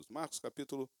Marcos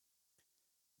capítulo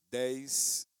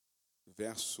 10,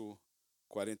 verso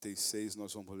 46,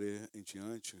 nós vamos ler em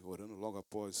diante, orando logo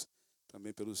após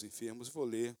também pelos enfermos. Vou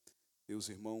ler, meus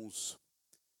irmãos,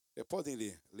 podem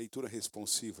ler, leitura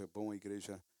responsiva, é bom a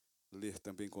igreja ler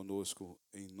também conosco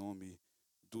em nome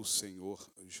do Senhor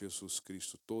Jesus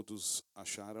Cristo. Todos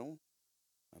acharam?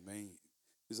 Amém?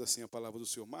 Diz assim a palavra do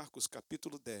Senhor, Marcos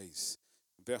capítulo 10,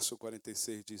 verso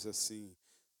 46, diz assim: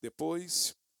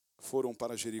 Depois foram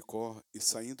para Jericó, e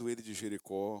saindo ele de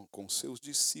Jericó com seus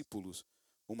discípulos,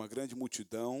 uma grande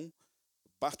multidão,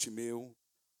 Bartimeu,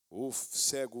 o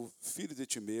cego, filho de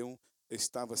Timeu,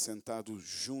 estava sentado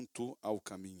junto ao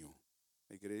caminho.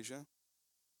 A igreja.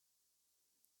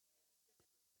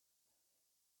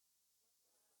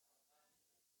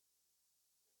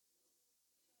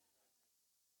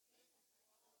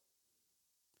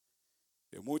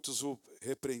 E muitos o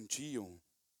repreendiam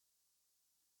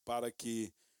para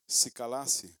que se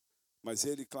calasse, mas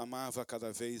ele clamava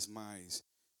cada vez mais: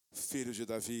 Filho de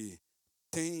Davi,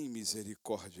 tem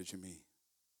misericórdia de mim.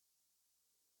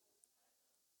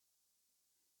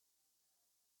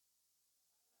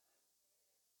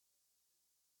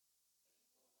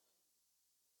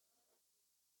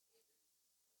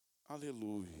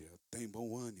 Aleluia, tem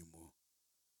bom ânimo.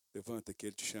 Levanta que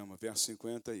ele te chama. Verso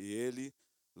 50, e ele,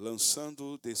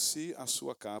 lançando de si a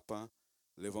sua capa,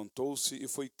 levantou-se e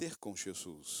foi ter com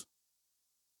Jesus.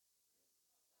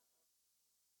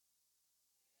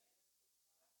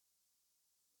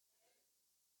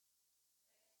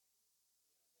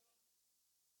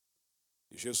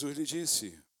 E Jesus lhe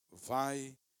disse: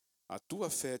 Vai, a tua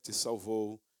fé te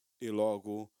salvou. E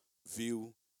logo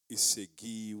viu e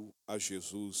seguiu a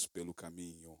Jesus pelo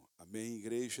caminho. Amém,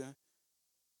 igreja?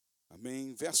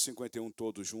 Amém. Verso 51,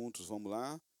 todos juntos, vamos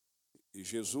lá. E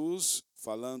Jesus,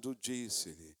 falando,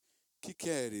 disse-lhe: Que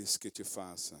queres que te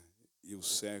faça? E o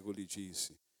cego lhe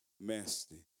disse: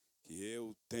 Mestre, que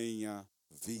eu tenha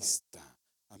vista.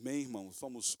 Amém, irmãos?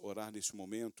 Vamos orar neste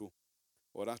momento.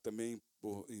 Orar também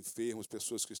por enfermos,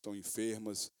 pessoas que estão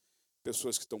enfermas,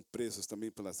 pessoas que estão presas também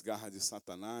pelas garras de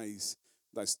Satanás,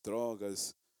 das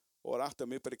drogas. Orar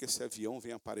também para que esse avião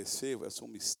venha aparecer, vai ser um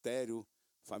mistério.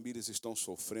 Famílias estão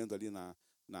sofrendo ali na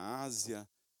Ásia.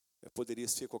 Poderia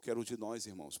ser qualquer um de nós,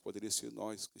 irmãos. Poderia ser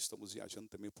nós que estamos viajando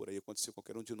também por aí. Acontecer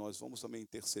qualquer um de nós. Vamos também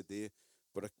interceder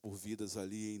por vidas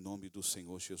ali em nome do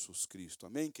Senhor Jesus Cristo.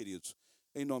 Amém, queridos?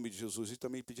 Em nome de Jesus. E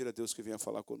também pedir a Deus que venha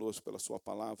falar conosco pela sua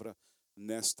palavra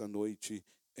nesta noite,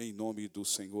 em nome do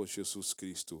Senhor Jesus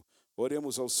Cristo.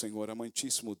 Oremos ao Senhor,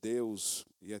 amantíssimo Deus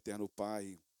e eterno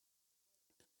Pai,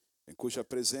 em cuja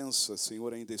presença,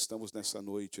 Senhor, ainda estamos nessa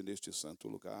noite, neste santo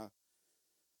lugar.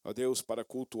 Ó Deus, para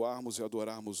cultuarmos e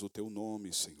adorarmos o Teu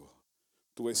nome, Senhor.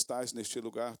 Tu estás neste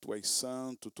lugar, Tu és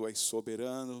santo, Tu és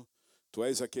soberano, Tu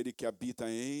és aquele que habita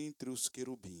entre os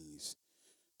querubins.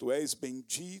 Tu és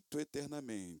bendito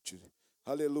eternamente.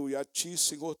 Aleluia. A Ti,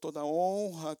 Senhor, toda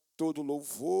honra, todo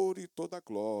louvor e toda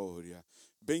glória.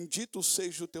 Bendito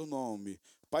seja o Teu nome.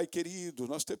 Pai querido,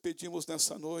 nós te pedimos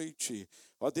nessa noite,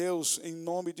 ó Deus, em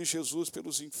nome de Jesus,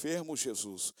 pelos enfermos,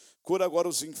 Jesus. Cura agora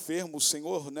os enfermos,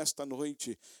 Senhor, nesta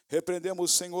noite.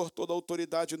 Repreendemos, Senhor, toda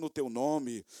autoridade no Teu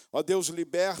nome. Ó Deus,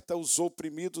 liberta os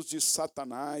oprimidos de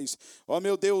Satanás. Ó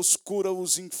meu Deus, cura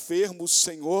os enfermos,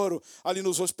 Senhor, ali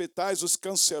nos hospitais, os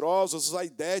cancerosos, os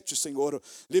aidetes, Senhor.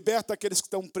 Liberta aqueles que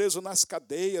estão presos nas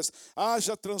cadeias.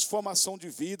 Haja transformação de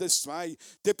vidas, Pai.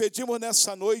 Te pedimos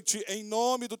nessa noite, em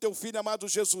nome do Teu Filho amado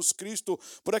Jesus Cristo,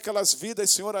 por aquelas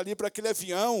vidas, Senhor, ali, por aquele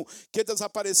avião que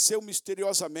desapareceu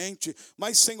misteriosamente.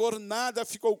 Mas, Senhor, nada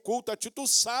ficou oculto a Ti. Tu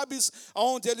sabes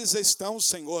aonde eles estão,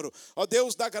 Senhor. Ó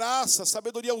Deus, dá graça,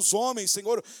 sabedoria aos homens,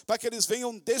 Senhor, para que eles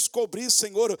venham descobrir,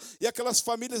 Senhor, e aquelas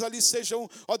famílias ali sejam,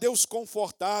 ó Deus,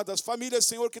 confortadas. Famílias,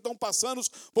 Senhor, que estão passando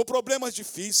por problemas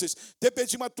difíceis. Te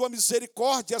pedimos a Tua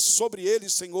misericórdia sobre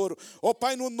eles, Senhor. Ó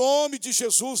Pai, no nome de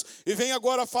Jesus, e vem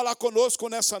agora falar conosco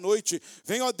nessa noite.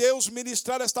 Vem, ó Deus,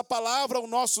 ministrar esta palavra aos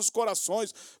nossos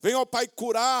corações. Venha, ó Pai,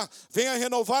 curar, venha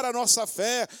renovar a nossa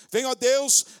fé. Venha, ó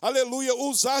Deus, aleluia,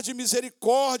 usar de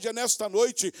misericórdia nesta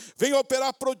noite. Venha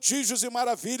operar prodígios e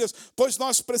maravilhas, pois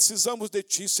nós precisamos de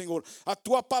Ti, Senhor. A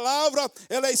Tua palavra,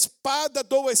 ela é a espada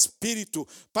do Espírito.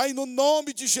 Pai, no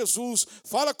nome de Jesus,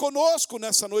 fala conosco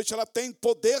nessa noite. Ela tem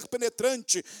poder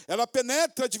penetrante, ela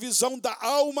penetra a divisão da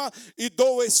alma e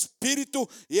do Espírito,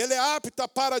 e ela é apta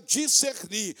para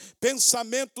discernir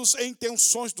pensamentos e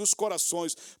intenções dos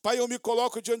corações. Pai, eu me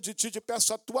coloco diante de Ti, te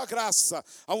peço a tua graça,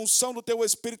 a unção do teu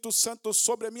Espírito Santo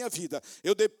sobre a minha vida.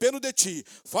 Eu dependo de ti.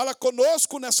 Fala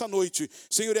conosco nessa noite.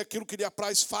 Senhor, e aquilo que lhe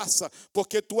apraz, faça,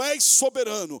 porque tu és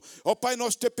soberano. Ó Pai,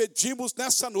 nós te pedimos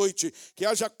nessa noite que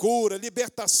haja cura,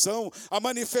 libertação, a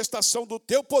manifestação do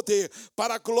teu poder,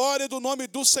 para a glória do nome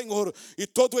do Senhor. E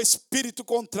todo espírito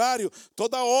contrário,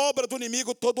 toda obra do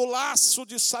inimigo, todo laço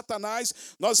de Satanás,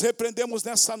 nós repreendemos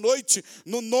nessa noite,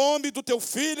 no nome do teu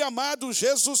Filho amado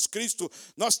Jesus Cristo.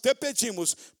 Nós te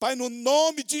pedimos, Pai, no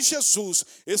nome de Jesus,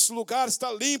 esse lugar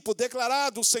está limpo,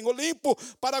 declarado, Senhor, limpo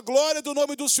para a glória do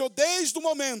nome do Senhor, desde o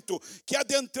momento que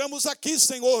adentramos aqui,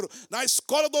 Senhor, na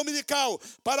escola dominical,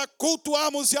 para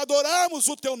cultuarmos e adorarmos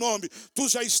o teu nome. Tu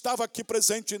já estava aqui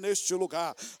presente neste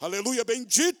lugar. Aleluia,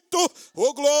 bendito,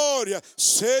 oh glória,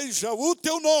 seja o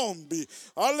teu nome.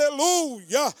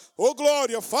 Aleluia, oh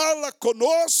glória, fala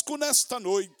conosco nesta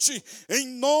noite, em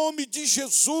nome de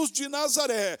Jesus de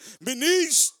Nazaré.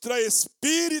 Ministra,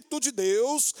 Espírito de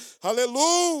Deus,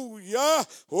 aleluia,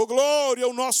 oh glória,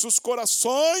 os nossos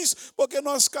corações, porque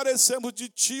nós carecemos de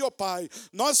ti, ó Pai.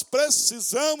 Nós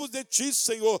precisamos de ti,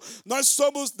 Senhor. Nós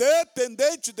somos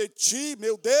dependentes de ti,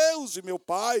 meu Deus e meu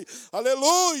Pai.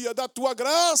 Aleluia, da tua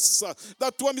graça,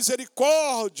 da tua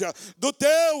misericórdia, do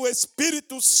teu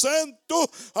Espírito Santo,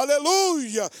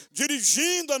 aleluia,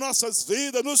 dirigindo as nossas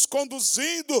vidas, nos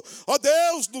conduzindo, ó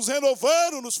Deus, nos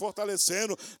renovando, nos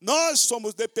fortalecendo. Nós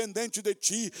somos dependentes de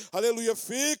ti, aleluia,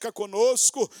 fica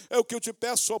conosco, é o que eu te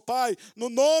peço, ó Pai, no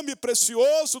nome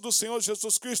precioso do Senhor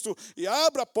Jesus Cristo, e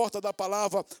abra a porta da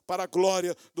palavra para a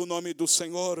glória do nome do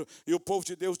Senhor. E o povo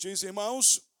de Deus diz,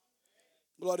 irmãos,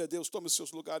 glória a Deus, tome os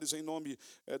seus lugares em nome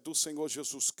do Senhor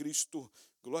Jesus Cristo.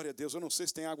 Glória a Deus, eu não sei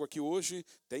se tem água aqui hoje,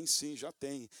 tem sim, já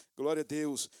tem. Glória a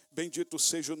Deus, bendito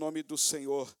seja o nome do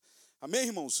Senhor. Amém,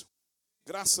 irmãos?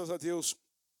 Graças a Deus,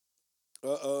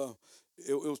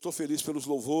 eu estou feliz pelos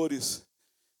louvores,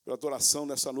 pela adoração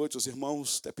nessa noite, os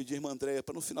irmãos, até pedir a irmã Andréia,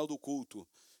 para no final do culto,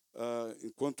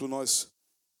 enquanto nós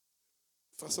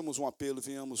façamos um apelo,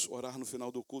 venhamos orar no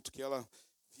final do culto, que ela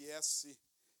viesse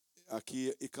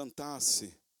aqui e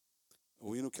cantasse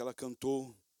o hino que ela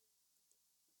cantou.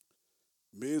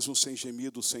 Mesmo sem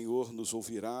gemido, o Senhor nos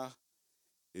ouvirá.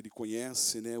 Ele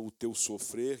conhece, né, o teu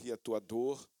sofrer e a tua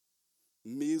dor.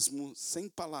 Mesmo sem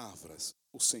palavras,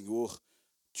 o Senhor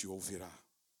te ouvirá.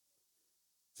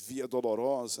 Via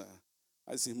dolorosa,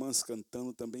 as irmãs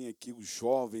cantando também aqui, os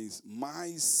jovens,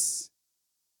 mas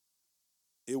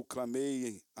eu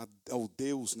clamei ao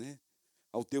Deus, né,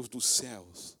 ao Deus dos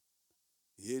céus,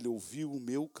 e Ele ouviu o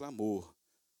meu clamor.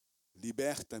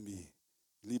 Liberta-me,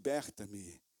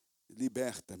 liberta-me,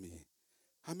 liberta-me.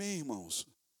 Amém, irmãos?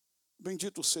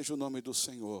 Bendito seja o nome do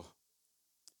Senhor.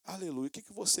 Aleluia. O que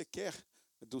você quer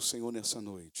do Senhor nessa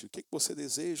noite? O que você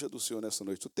deseja do Senhor nessa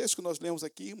noite? O texto que nós lemos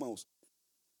aqui, irmãos,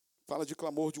 fala de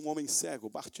clamor de um homem cego,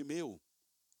 Bartimeu,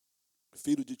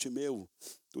 filho de Timeu.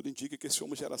 Tudo indica que esse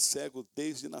homem já era cego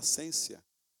desde nascença.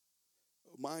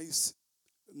 Mas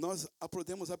nós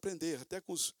podemos aprender, até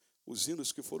com os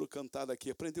hinos que foram cantados aqui,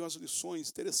 aprender umas lições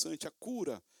interessantes. A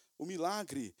cura, o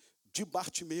milagre de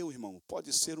Bartimeu, irmão,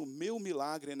 pode ser o meu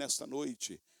milagre nesta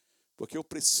noite, porque eu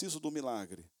preciso do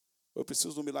milagre. Eu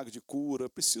preciso do milagre de cura, eu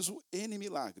preciso N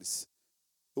milagres.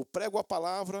 Eu prego a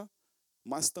palavra,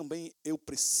 mas também eu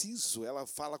preciso, ela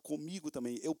fala comigo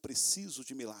também, eu preciso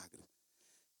de milagre.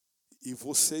 E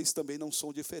vocês também não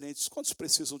são diferentes. Quantos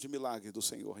precisam de milagre do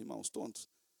Senhor, irmãos? Todos?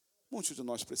 Muitos de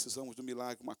nós precisamos de um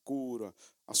milagre, uma cura,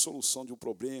 a solução de um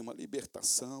problema,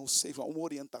 libertação, seja uma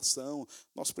orientação.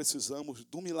 Nós precisamos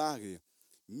de um milagre.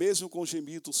 Mesmo com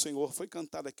gemido, o Senhor, foi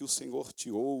cantado aqui, o Senhor te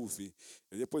ouve.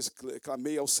 Eu depois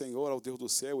clamei ao Senhor, ao Deus do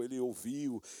céu, Ele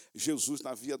ouviu. Jesus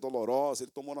na via dolorosa,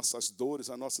 Ele tomou nossas dores,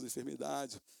 as nossas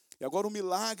enfermidades. E agora o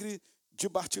milagre de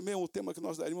Bartimeu, o tema que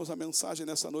nós daríamos a mensagem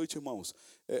nessa noite, irmãos,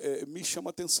 me chama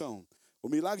a atenção. O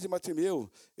milagre de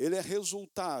Bartimeu, ele é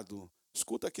resultado,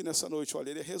 escuta aqui nessa noite, olha,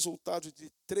 ele é resultado de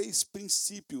 3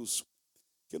 princípios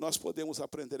que nós podemos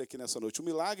aprender aqui nessa noite. O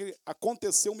milagre,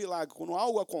 aconteceu um milagre. Quando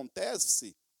algo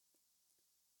acontece,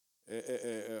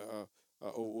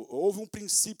 houve um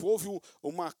princípio, houve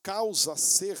uma causa a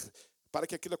ser para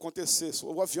que aquilo acontecesse.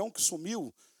 O avião que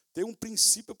sumiu tem um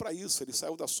princípio para isso. Ele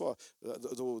saiu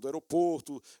do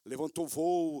aeroporto, levantou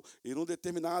voo, e num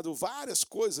determinado, várias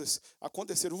coisas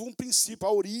aconteceram. Houve um princípio,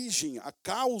 a origem, a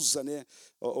causa, né?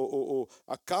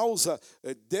 A causa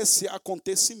desse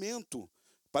acontecimento,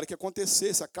 para que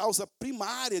acontecesse, a causa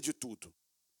primária de tudo.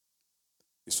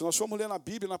 E se nós formos ler na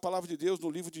Bíblia, na palavra de Deus, no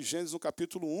livro de Gênesis, no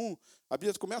capítulo 1, a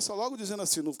Bíblia começa logo dizendo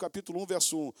assim, no capítulo 1,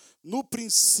 verso 1, no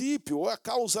princípio, ou a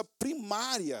causa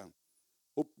primária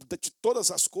de todas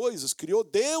as coisas, criou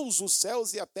Deus os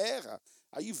céus e a terra.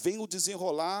 Aí vem o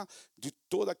desenrolar de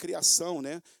toda a criação,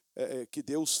 né? Que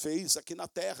Deus fez aqui na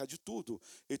terra, de tudo.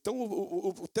 Então,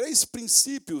 três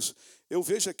princípios, eu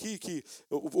vejo aqui que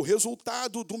o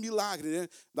resultado do milagre, né,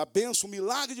 da bênção, o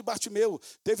milagre de Bartimeu,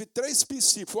 teve três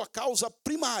princípios. Foi a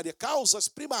causas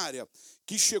primárias,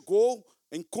 que chegou,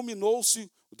 culminou-se,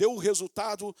 deu o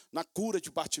resultado na cura de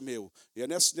Bartimeu. E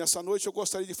nessa noite eu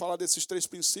gostaria de falar desses três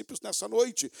princípios nessa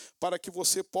noite, para que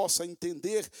você possa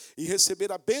entender e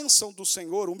receber a bênção do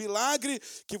Senhor, o milagre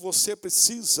que você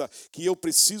precisa, que eu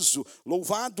preciso.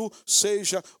 Louvado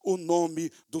seja o nome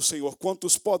do Senhor.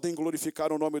 Quantos podem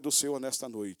glorificar o nome do Senhor nesta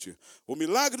noite? O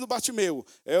milagre do Bartimeu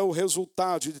é o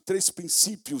resultado de três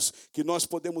princípios que nós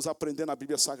podemos aprender na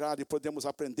Bíblia Sagrada e podemos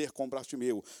aprender com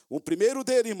Bartimeu. O primeiro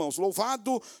dele, irmãos,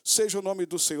 louvado seja o nome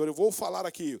do Senhor. Eu vou falar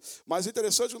aqui, mas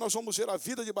interessante que nós vamos ver a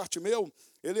vida de Bartimeu.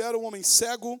 Ele era um homem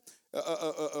cego,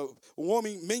 um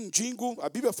homem mendigo. A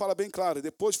Bíblia fala bem claro,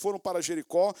 depois foram para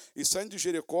Jericó, e saindo de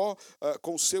Jericó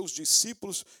com seus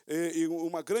discípulos e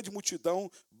uma grande multidão,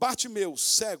 Bartimeu,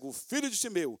 cego, filho de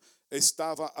Timeu,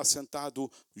 estava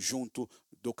assentado junto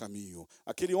do caminho.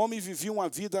 Aquele homem vivia uma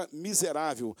vida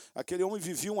miserável, aquele homem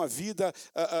vivia uma vida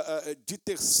de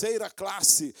terceira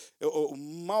classe,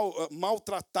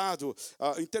 maltratado.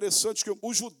 Interessante que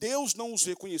os judeus não os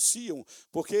reconheciam,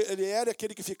 porque ele era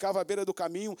aquele que ficava à beira do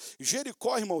caminho.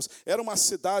 Jericó, irmãos, era uma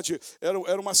cidade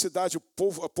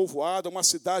povoada, uma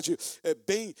cidade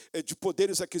bem de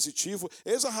poderes aquisitivos.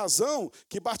 Eis a razão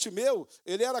que Bartimeu,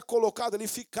 ele era colocado, ele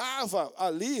ficava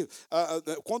ali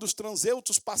quando os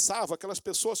transeuntes passavam, aquelas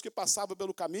pessoas que passavam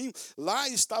pelo caminho, lá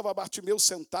estava Bartimeu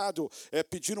sentado,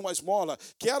 pedindo uma esmola,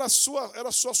 que era a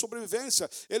sua sobrevivência.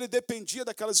 Ele dependia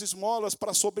daquelas esmolas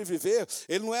para sobreviver.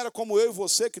 Ele não era como eu e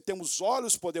você, que temos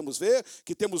olhos, podemos ver,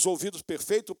 que temos ouvidos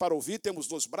perfeitos para ouvir, temos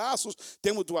 2 braços,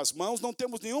 temos 2 mãos, não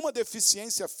temos nenhuma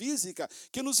deficiência física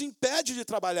que nos impede de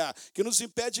trabalhar, que nos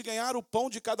impede de ganhar o pão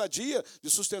de cada dia, de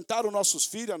sustentar os nossos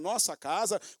filhos, a nossa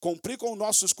casa, cumprir com os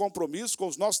nossos compromissos, com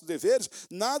os nossos deveres.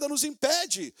 Nada nos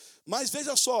impede. Mas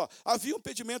veja só, havia um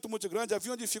impedimento muito grande,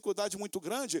 havia uma dificuldade muito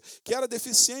grande, que era a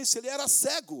deficiência. Ele era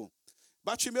cego.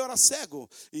 Bartimeu era cego,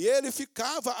 e ele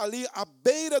ficava ali à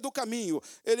beira do caminho.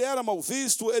 Ele era mal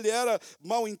visto, ele era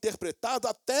mal interpretado,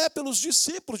 até pelos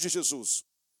discípulos de Jesus.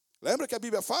 Lembra que a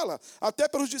Bíblia fala? Até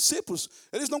pelos discípulos.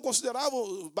 Eles não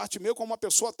consideravam Bartimeu como uma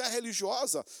pessoa até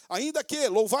religiosa. Ainda que,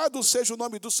 louvado seja o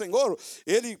nome do Senhor,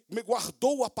 ele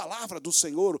guardou a palavra do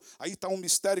Senhor. Aí está um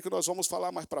mistério que nós vamos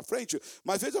falar mais para frente.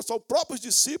 Mas veja só, os próprios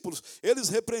discípulos, eles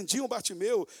repreendiam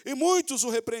Bartimeu. E muitos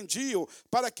o repreendiam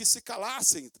para que se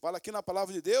calassem. Fala aqui na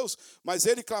palavra de Deus. Mas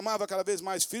ele clamava cada vez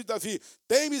mais: filho de Davi,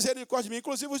 tem misericórdia de mim.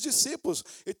 Inclusive os discípulos.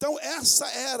 Então essa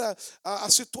era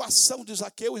a situação de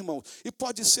Zaqueu, irmão. E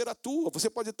pode ser a tua. Você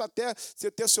pode até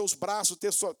ter seus braços,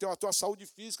 ter a tua saúde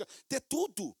física, ter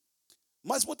tudo.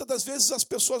 Mas muitas das vezes as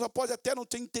pessoas podem até não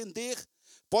te entender,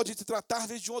 pode te tratar às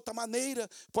vezes de outra maneira,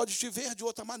 pode te ver de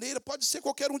outra maneira, pode ser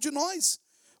qualquer um de nós.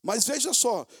 Mas veja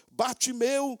só,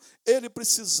 Bartimeu, ele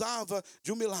precisava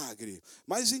de um milagre.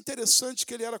 Mas interessante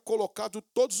que ele era colocado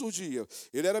todos os dias.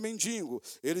 Ele era mendigo,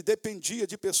 ele dependia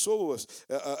de pessoas.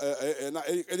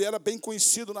 Ele era bem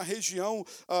conhecido na região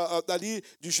dali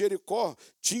de Jericó.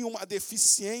 Tinha uma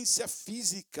deficiência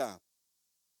física.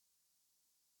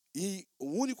 E o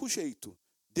único jeito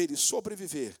dele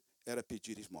sobreviver era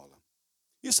pedir esmola.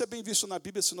 Isso é bem visto na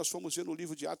Bíblia, se nós formos ver no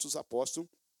livro de Atos dos Apóstolos.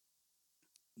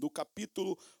 No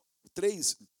capítulo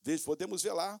 3, podemos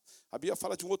ver lá, a Bíblia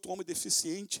fala de um outro homem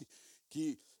deficiente,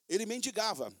 que ele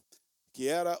mendigava, que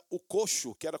era o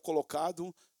coxo, que era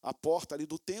colocado à porta ali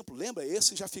do templo. Lembra?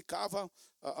 Esse já ficava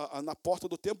na porta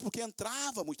do templo, porque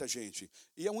entrava muita gente.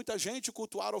 Ia muita gente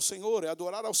cultuar ao Senhor,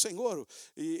 adorar ao Senhor.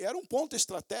 E era um ponto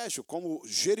estratégico, como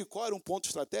Jericó era um ponto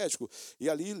estratégico. E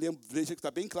ali, veja que está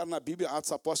bem claro na Bíblia, Atos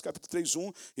dos Apóstolos, capítulo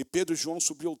 3:1, e Pedro e João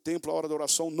subiu ao templo à hora da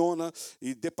oração nona,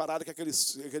 e depararam com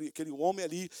aquele homem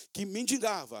ali que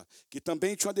mendigava, que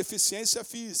também tinha uma deficiência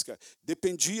física,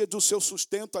 dependia do seu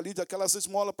sustento ali, daquelas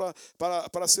esmolas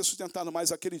para ser sustentado.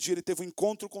 Mas aquele dia ele teve um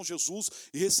encontro com Jesus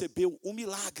e recebeu um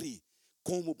milagre.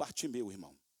 Como Bartimeu,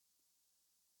 irmão.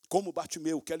 Como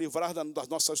Bartimeu quer livrar das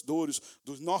nossas dores,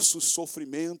 dos nossos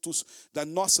sofrimentos, das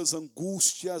nossas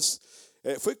angústias.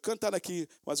 Foi cantado aqui,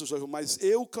 mas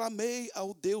eu clamei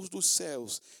ao Deus dos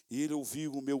céus, e ele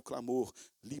ouviu o meu clamor: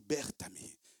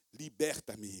 liberta-me,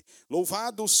 liberta-me.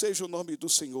 Louvado seja o nome do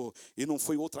Senhor. E não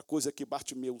foi outra coisa que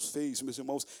Bartimeu fez, meus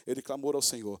irmãos, ele clamou ao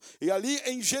Senhor. E ali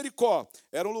em Jericó,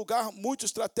 era um lugar muito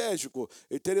estratégico.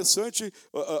 Interessante,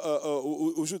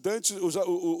 os judantes,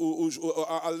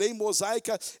 a lei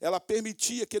mosaica, ela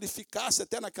permitia que ele ficasse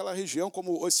até naquela região,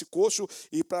 como esse coxo,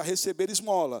 e para receber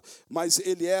esmola. Mas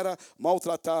ele era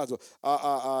maltratado.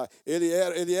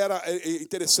 Ele era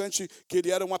interessante que ele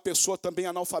era uma pessoa também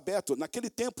analfabeto. Naquele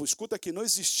tempo, escuta aqui, não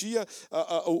existia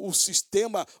o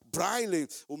sistema Braille,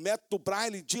 o método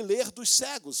Braille de ler dos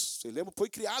cegos. Você lembra? Foi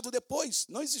criado depois.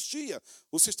 Não existia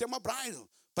o sistema Braille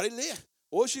para ele ler.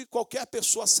 Hoje, qualquer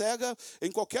pessoa cega,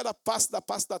 em qualquer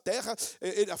face da terra,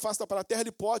 ele afasta para a terra,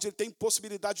 ele tem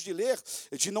possibilidade de ler,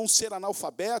 de não ser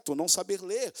analfabeto, não saber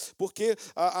ler, porque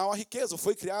há uma riqueza.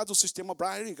 Foi criado o sistema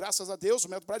Braille, graças a Deus, o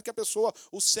método Braille, que a pessoa,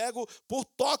 o cego, por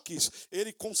toques,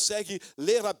 ele consegue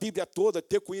ler a Bíblia toda,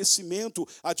 ter conhecimento,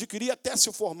 adquirir até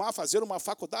se formar, fazer uma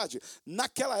faculdade.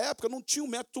 Naquela época não tinha o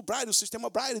método Braille, o sistema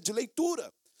Braille de leitura.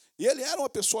 E ele era uma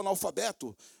pessoa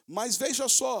analfabeto, mas veja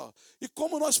só, e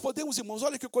como nós podemos, irmãos,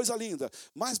 olha que coisa linda,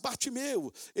 mas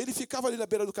Bartimeu, ele ficava ali na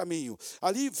beira do caminho,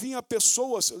 ali vinha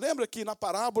pessoas, lembra que na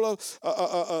parábola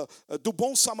do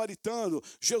bom samaritano,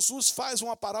 Jesus faz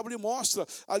uma parábola e mostra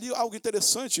ali algo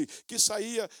interessante, que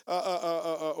saía,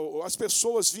 as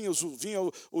pessoas vinham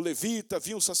o levita,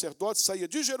 vinha o sacerdote, saía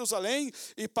de Jerusalém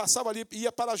e passava ali,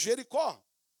 ia para Jericó.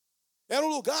 Era um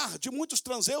lugar de muitos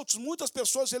transeuntes, muitas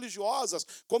pessoas religiosas,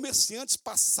 comerciantes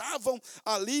passavam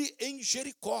ali em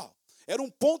Jericó. Era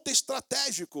um ponto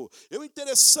estratégico. É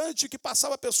interessante que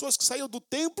passava pessoas que saíam do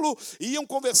templo e iam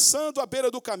conversando à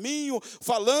beira do caminho,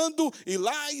 falando, e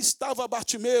lá estava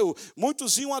Bartimeu.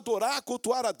 Muitos iam adorar,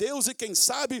 cultuar a Deus, e quem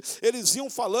sabe eles iam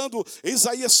falando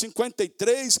Isaías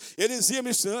 53,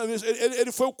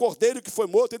 ele foi o cordeiro que foi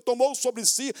morto, ele tomou sobre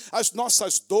si as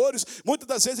nossas dores. Muitas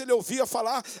das vezes ele ouvia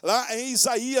falar lá em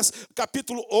Isaías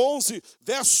capítulo 11,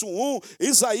 verso 1,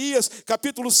 Isaías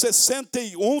capítulo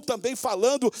 61, também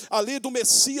falando ali do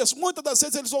Messias. Muitas das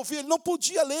vezes eles ouviam, ele não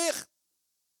podia ler,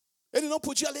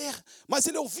 mas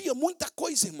ele ouvia muita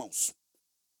coisa, irmãos.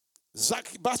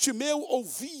 Bartimeu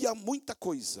ouvia muita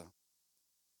coisa.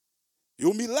 E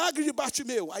o milagre de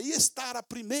Bartimeu, aí está a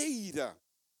primeira.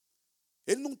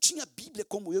 Ele não tinha Bíblia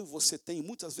como eu e você tem.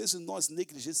 Muitas vezes nós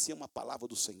negligenciamos a palavra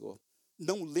do Senhor.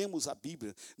 Não lemos a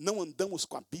Bíblia, não andamos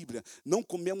com a Bíblia, não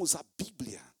comemos a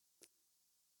Bíblia.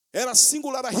 Era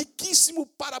singular, era riquíssimo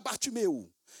para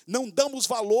Bartimeu. Não damos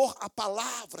valor à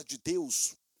palavra de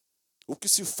Deus. O que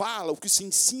se fala, o que se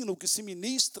ensina, o que se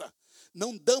ministra,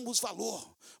 não damos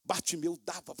valor. Bartimeu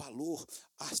dava valor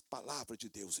às palavras de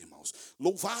Deus, irmãos.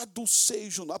 Louvado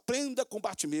seja, aprenda com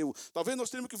Bartimeu. Talvez nós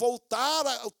tenhamos que voltar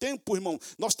ao tempo, irmão.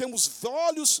 Nós temos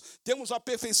olhos, temos a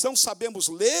perfeição, sabemos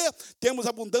ler, temos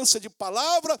abundância de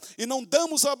palavra e não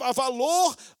damos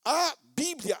valor à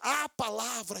Bíblia, à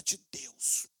palavra de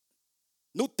Deus.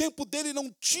 No tempo dele não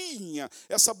tinha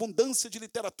essa abundância de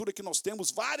literatura que nós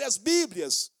temos, várias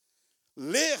Bíblias.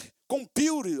 Ler,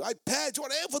 computer, iPad,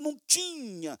 whatever, não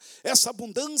tinha essa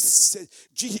abundância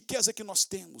de riqueza que nós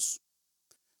temos.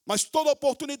 Mas toda a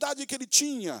oportunidade que ele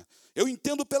tinha, eu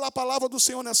entendo pela palavra do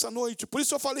Senhor nessa noite. Por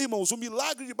isso eu falei, irmãos, o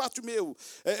milagre de Bartimeu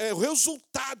é o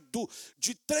resultado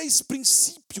de 3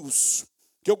 princípios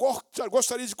que eu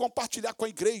gostaria de compartilhar com a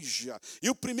igreja. E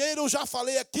o primeiro eu já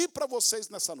falei aqui para vocês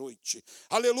nessa noite.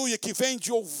 Aleluia, que vem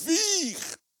de ouvir.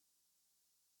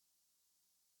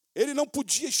 Ele não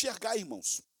podia enxergar,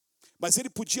 irmãos, mas ele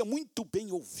podia muito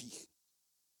bem ouvir.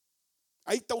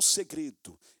 Aí está o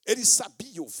segredo. Ele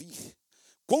sabia ouvir.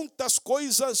 Quantas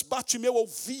coisas Bartimeu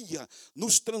ouvia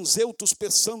nos transeuntos,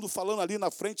 pensando, falando ali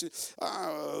na frente,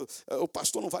 o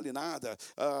pastor não vale nada,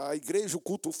 a igreja, o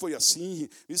culto foi assim,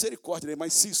 misericórdia,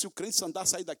 mas se o crente andar,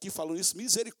 sair daqui falando isso,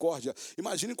 misericórdia.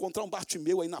 Imagina encontrar um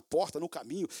Bartimeu aí na porta, no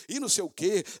caminho, e não sei o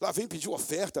quê, lá vem pedir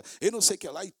oferta, e não sei o que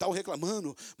lá e tal,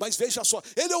 reclamando. Mas veja só,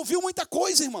 ele ouviu muita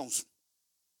coisa, irmãos.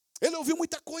 Ele ouviu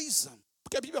muita coisa.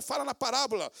 Porque a Bíblia fala na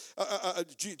parábola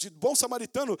de bom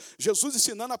samaritano, Jesus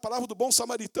ensinando a palavra do bom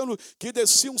samaritano, que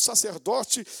descia um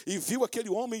sacerdote e viu aquele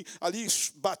homem ali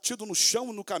batido no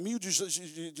chão, no caminho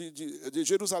de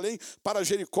Jerusalém para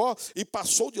Jericó, e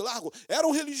passou de largo.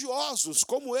 Eram religiosos,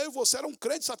 como eu e você, eram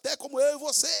crentes até como eu e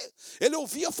você. Ele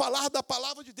ouvia falar da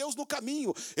palavra de Deus no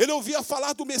caminho, ele ouvia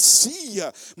falar do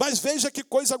Messias, mas veja que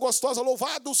coisa gostosa,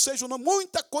 louvado seja o nome,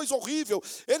 muita coisa horrível.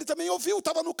 Ele também ouviu,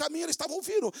 estava no caminho, ele estava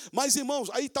ouvindo, mas irmão, irmãos,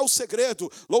 aí está o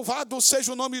segredo. Louvado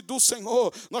seja o nome do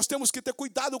Senhor. Nós temos que ter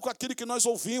cuidado com aquilo que nós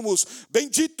ouvimos.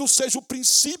 Bendito seja o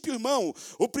princípio, irmão.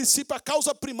 O princípio, a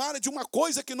causa primária de uma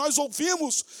coisa que nós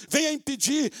ouvimos, venha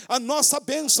impedir a nossa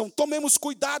bênção. Tomemos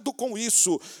cuidado com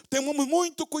isso. Tenhamos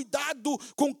muito cuidado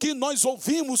com o que nós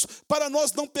ouvimos, para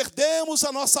nós não perdermos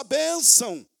a nossa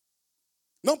bênção.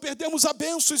 Não perdemos a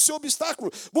bênção, esse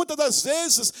obstáculo. Muitas das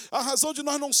vezes, a razão de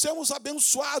nós não sermos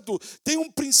abençoados tem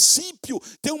um princípio,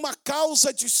 tem uma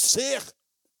causa de ser.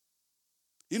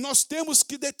 E nós temos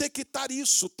que detectar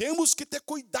isso, temos que ter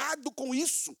cuidado com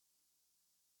isso.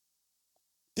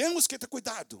 Temos que ter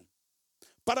cuidado,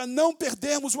 para não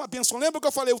perdermos uma bênção. Lembra que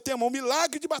eu falei o tema, o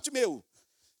milagre de Bartimeu?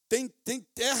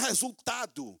 É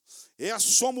resultado, é a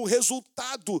soma, o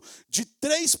resultado de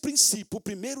 3 princípios. O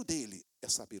primeiro dele é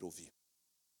saber ouvir.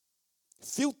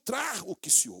 Filtrar o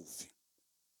que se ouve.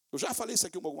 Eu já falei isso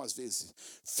aqui algumas vezes.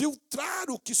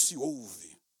 Filtrar o que se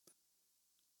ouve.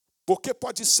 Porque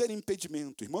pode ser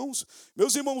impedimento, irmãos.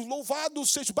 Meus irmãos, louvado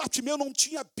seja, Bartimeu não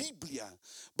tinha Bíblia.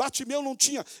 Bartimeu não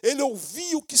tinha, ele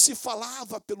ouvia o que se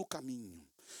falava pelo caminho.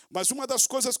 Mas uma das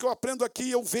coisas que eu aprendo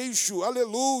aqui, eu vejo,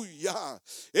 aleluia,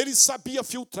 ele sabia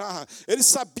filtrar, ele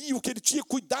sabia o que ele tinha,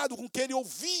 cuidado com o que ele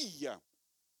ouvia.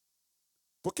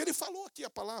 Porque ele falou aqui a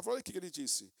palavra, olha o que ele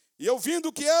disse. E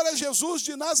ouvindo que era Jesus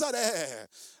de Nazaré,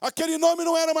 aquele nome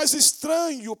não era mais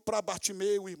estranho para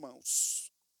Bartimeu,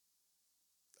 irmãos.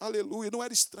 Aleluia, não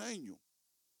era estranho.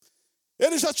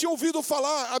 Ele já tinha ouvido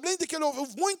falar, além de que ele ouviu,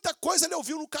 muita coisa ele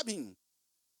ouviu no caminho.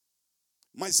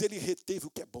 Mas ele reteve o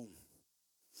que é bom.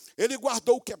 Ele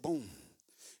guardou o que é bom.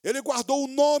 Ele guardou o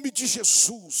nome de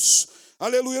Jesus.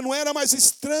 Aleluia, não era mais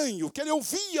estranho, que ele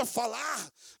ouvia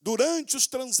falar durante os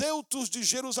transeutos de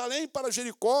Jerusalém para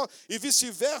Jericó e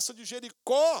vice-versa de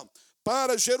Jericó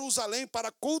para Jerusalém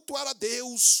para cultuar a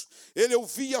Deus. Ele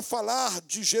ouvia falar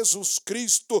de Jesus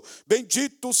Cristo.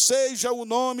 Bendito seja o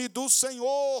nome do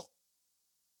Senhor.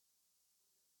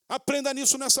 Aprenda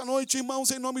nisso nessa noite,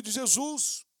 irmãos, em nome de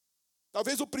Jesus.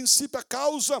 Talvez o princípio, a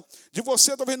causa de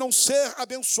você talvez não ser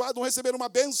abençoado, não receber uma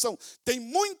bênção, tem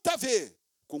muito a ver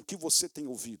com o que você tem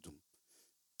ouvido.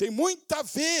 Tem muito a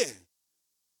ver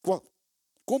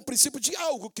com o princípio de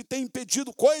algo que tem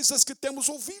impedido coisas que temos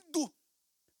ouvido.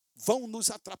 Vão nos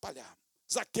atrapalhar.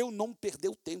 Zaqueu não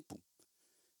perdeu tempo.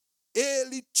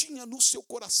 Ele tinha no seu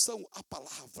coração a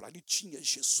palavra, ele tinha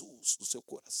Jesus no seu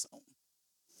coração.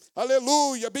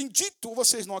 Aleluia, bendito,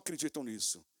 vocês não acreditam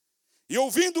nisso. E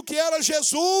ouvindo que era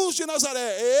Jesus de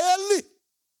Nazaré,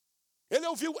 ele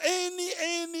ouviu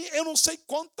eu não sei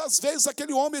quantas vezes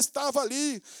aquele homem estava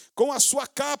ali com a sua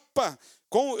capa.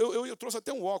 Eu trouxe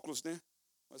até um óculos, né?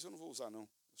 Mas eu não vou usar, não.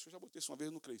 Eu já botei isso uma vez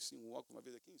no Cleicinho, um óculos uma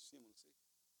vez aqui em cima, não sei.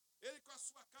 Ele com a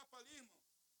sua capa ali, irmão.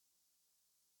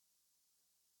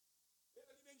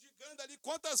 Ele ali mendigando ali,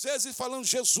 quantas vezes falando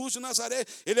Jesus de Nazaré,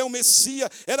 ele é o Messias,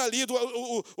 era lido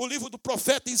o livro do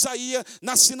profeta Isaías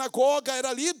na sinagoga,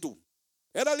 era lido.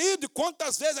 Era lido, e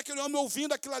quantas vezes aquele homem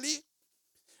ouvindo aquilo ali.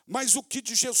 Mas o que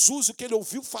de Jesus, o que ele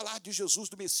ouviu falar de Jesus,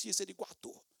 do Messias, ele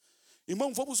guardou.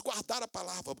 Irmão, vamos guardar a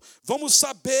palavra, vamos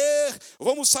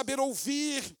saber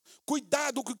ouvir.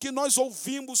 Cuidado com o que nós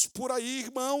ouvimos por aí,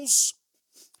 irmãos.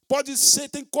 Pode ser,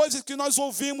 tem coisas que nós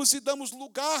ouvimos e damos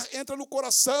lugar, entra no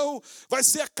coração, vai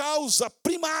ser a causa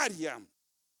primária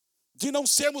de não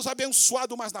sermos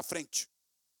abençoados mais na frente.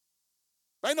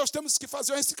 Aí nós temos que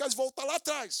fazer esse caso voltar lá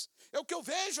atrás. É o que eu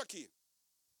vejo aqui.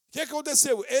 O que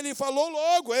aconteceu? Ele falou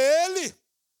logo, é ele.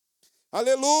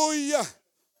 Aleluia.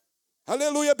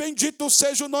 Aleluia, bendito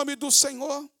seja o nome do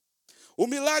Senhor. O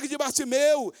milagre de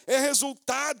Bartimeu é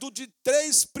resultado de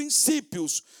 3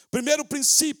 princípios. Primeiro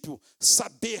princípio,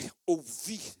 saber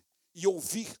ouvir e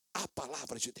ouvir a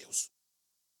palavra de Deus.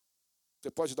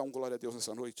 Você pode dar um glória a Deus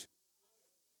nessa noite?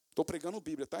 Estou pregando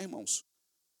Bíblia, tá, irmãos?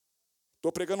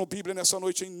 Estou pregando Bíblia nessa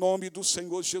noite em nome do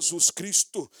Senhor Jesus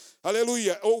Cristo.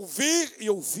 Aleluia. Ouvir e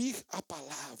ouvir a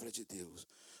palavra de Deus.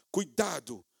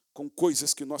 Cuidado com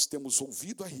coisas que nós temos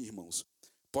ouvido aí, irmãos.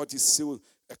 Pode ser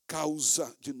a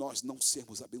causa de nós não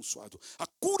sermos abençoados. A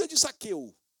cura de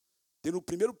Zaqueu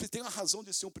tem a razão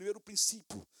de ser um primeiro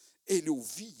princípio. Ele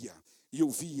ouvia e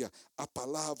ouvia a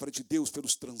palavra de Deus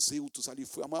pelos transeutos ali.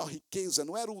 Foi a maior riqueza,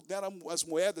 não eram as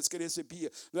moedas que ele recebia,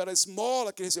 não era a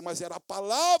esmola que ele recebia, mas era a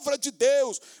palavra de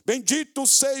Deus. Bendito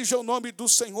seja o nome do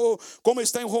Senhor, como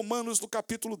está em Romanos, no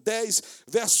capítulo 10,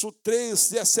 verso 3,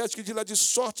 17, que diz lá, de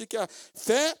sorte que a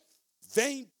fé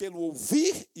vem pelo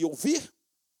ouvir e ouvir.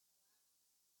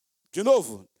 De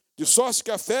novo, de sorte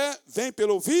que a fé vem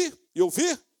pelo ouvir e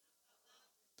ouvir.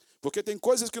 Porque tem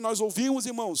coisas que nós ouvimos,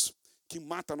 irmãos, que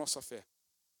mata a nossa fé.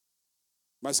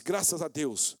 Mas graças a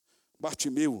Deus,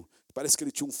 Bartimeu Parece que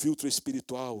ele tinha um filtro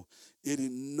espiritual. Ele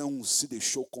não se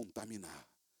deixou contaminar.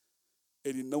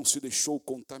 Ele não se deixou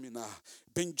contaminar.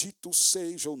 Bendito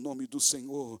seja o nome do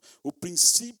Senhor. O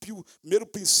primeiro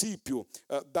princípio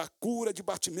da cura de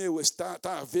Bartimeu está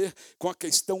a ver com a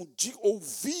questão de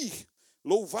ouvir.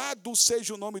 Louvado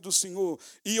seja o nome do Senhor.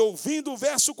 E ouvindo o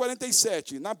verso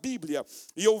 47 na Bíblia,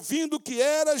 e ouvindo que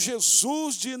era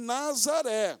Jesus de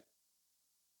Nazaré.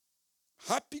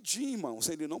 Rapidinho, irmãos,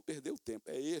 ele não perdeu tempo,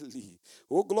 é ele,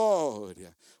 ô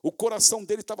glória. O coração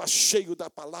dele estava cheio da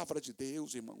palavra de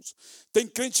Deus, irmãos. Tem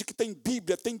crente que tem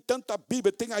Bíblia, tem tanta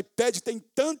Bíblia, tem iPad, tem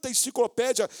tanta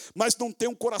enciclopédia, mas não tem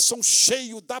um coração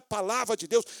cheio da palavra de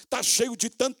Deus. Está cheio de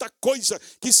tanta coisa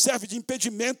que serve de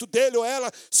impedimento dele ou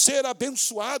ela ser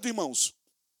abençoado, irmãos.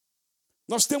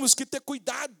 Nós temos que ter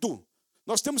cuidado.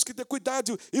 Nós temos que ter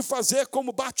cuidado e fazer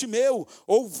como Bartimeu,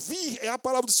 ouvir, é a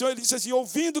palavra do Senhor, ele disse assim,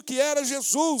 ouvindo que era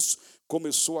Jesus,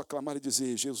 começou a clamar e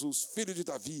dizer, Jesus, filho de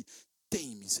Davi,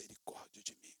 tem misericórdia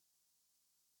de mim.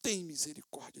 Tem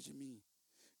misericórdia de mim.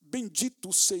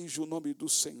 Bendito seja o nome do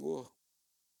Senhor.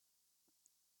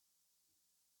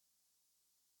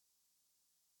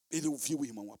 Ele ouviu,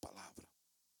 irmão, a palavra.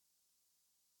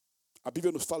 A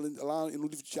Bíblia nos fala lá no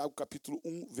livro de Tiago, capítulo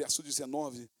 1, verso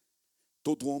 19,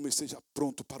 todo homem esteja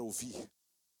pronto para ouvir.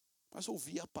 Mas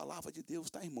ouvir a palavra de Deus,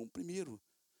 tá, irmão? Primeiro,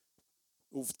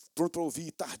 pronto para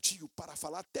ouvir, tardio para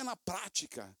falar, até na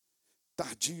prática,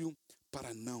 tardio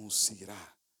para não se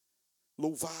irar.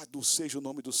 Louvado seja o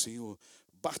nome do Senhor.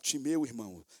 Bartimeu,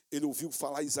 irmão, ele ouviu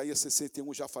falar Isaías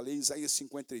 61, já falei, Isaías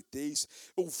 53,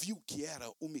 ouviu que era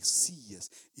o Messias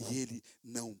e ele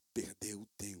não perdeu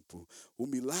tempo. O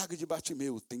milagre de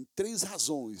Bartimeu tem 3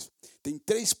 razões, tem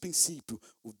 3 princípios.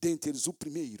 Dentre eles, o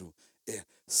primeiro é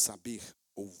saber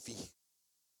ouvir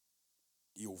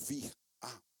e ouvir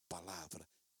a palavra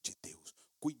de Deus.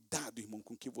 Cuidado, irmão,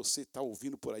 com o que você está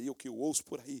ouvindo por aí, o que eu ouço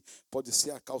por aí, pode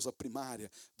ser a causa primária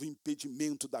do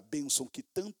impedimento da bênção que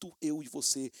tanto eu e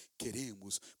você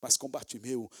queremos. Mas com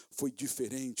Bartimeu foi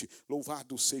diferente.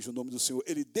 Louvado seja o nome do Senhor.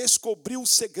 Ele descobriu o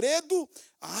segredo,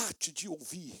 a arte de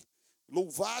ouvir.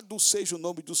 Louvado seja o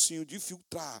nome do Senhor, de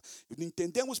filtrar.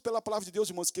 Entendemos pela palavra de Deus,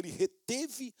 irmãos, que ele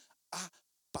reteve a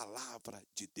palavra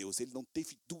de Deus. Ele não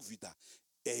teve dúvida.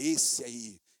 É esse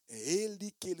aí. É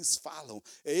ele que eles falam,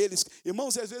 é eles.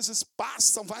 Irmãos, às vezes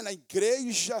passam, vai na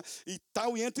igreja e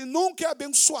tal, e entra e nunca é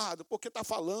abençoado, porque está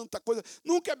falando, está coisa,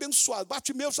 nunca é abençoado.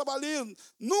 Bartimeu estava ali,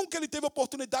 nunca ele teve a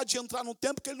oportunidade de entrar num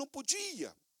templo que ele não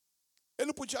podia. Ele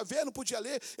não podia ver, não podia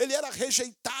ler, ele era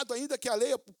rejeitado ainda que a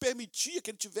lei permitia que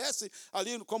ele tivesse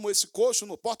ali como esse coxo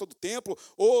na porta do templo,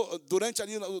 ou durante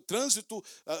ali o trânsito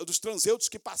dos transeuntes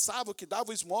que passavam, que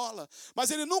davam esmola. Mas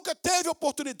ele nunca teve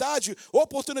oportunidade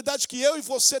que eu e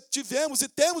você tivemos e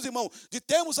temos, irmão, de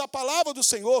termos a palavra do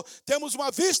Senhor, temos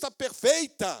uma vista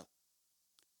perfeita.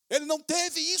 Ele não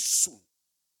teve isso.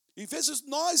 E às vezes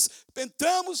nós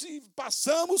entramos e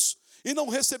passamos e não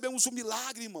recebemos o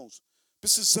milagre, irmãos.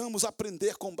 Precisamos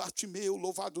aprender com Bartimeu,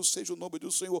 louvado seja o nome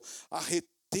do Senhor, a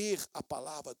reter a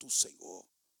palavra do Senhor.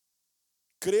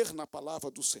 Crer na palavra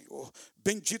do Senhor.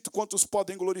 Bendito quantos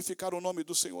podem glorificar o nome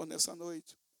do Senhor nessa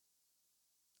noite.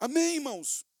 Amém,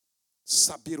 irmãos?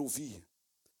 Saber ouvir.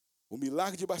 O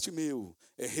milagre de Bartimeu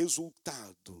é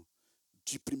resultado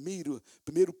de primeiro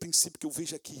princípio que eu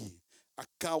vejo aqui. A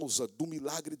causa do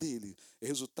milagre dele é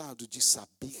resultado de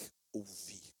saber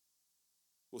ouvir.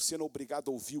 Você não é obrigado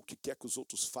a ouvir o que quer que os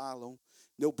outros falam,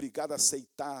 não é obrigado a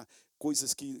aceitar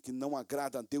coisas que não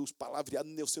agradam a Deus,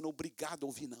 palavreado, você não é obrigado a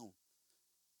ouvir, não.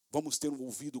 Vamos ter um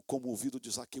ouvido como o ouvido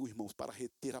de Zaqueu, irmãos, para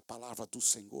reter a palavra do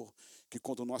Senhor, que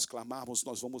quando nós clamarmos,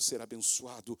 nós vamos ser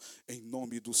abençoados em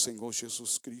nome do Senhor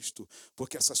Jesus Cristo,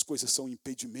 porque essas coisas são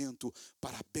impedimento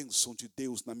para a bênção de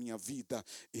Deus na minha vida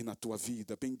e na tua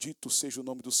vida. Bendito seja o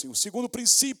nome do Senhor. Segundo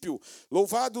princípio,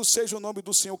 louvado seja o nome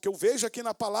do Senhor, que eu vejo aqui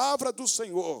na palavra do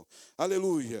Senhor,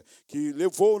 aleluia, que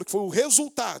foi o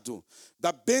resultado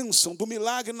da bênção, do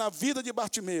milagre na vida de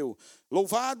Bartimeu.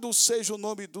 Louvado seja o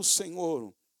nome do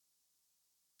Senhor.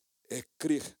 É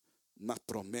crer nas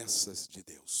promessas de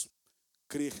Deus.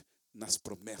 Crer nas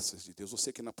promessas de Deus.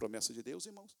 Você crê na promessa de Deus,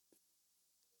 irmãos?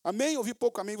 Amém? Ouvi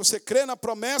pouco amém. Você crê na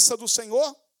promessa do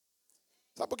Senhor?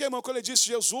 Sabe por quê, irmão? Quando ele disse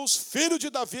Jesus, filho de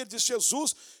Davi, ele disse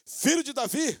Jesus, filho de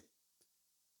Davi.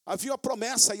 Havia uma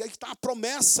promessa, e aí está a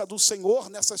promessa do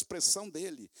Senhor nessa expressão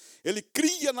dele. Ele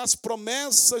cria nas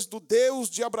promessas do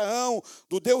Deus de Abraão,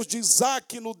 do Deus de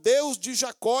Isaac, no Deus de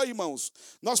Jacó, irmãos.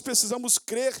 Nós precisamos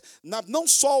crer, não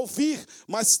só ouvir,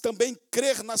 mas também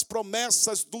crer nas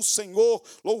promessas do Senhor.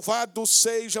 Louvado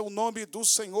seja o nome do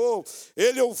Senhor.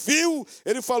 Ele ouviu,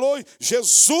 ele falou,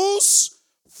 Jesus,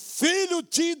 filho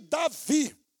de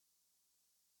Davi.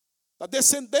 da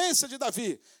descendência de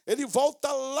Davi. Ele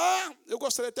volta lá, eu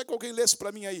gostaria até que alguém lesse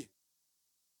para mim aí.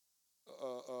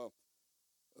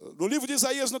 No livro de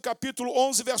Isaías, no capítulo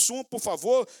 11, verso 1, por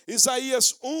favor.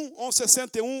 Isaías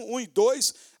 61, 1 e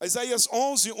 2. Isaías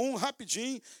 11, 1,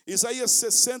 rapidinho. Isaías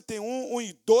 61, 1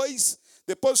 e 2.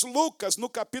 Depois Lucas, no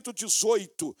capítulo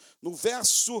 18, no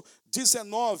verso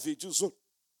 18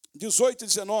 e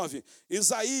 19.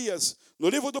 Isaías, no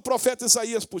livro do profeta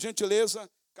Isaías, por gentileza,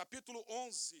 capítulo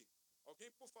 11.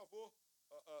 Alguém, por favor,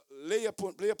 leia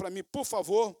para mim, por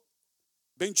favor.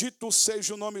 Bendito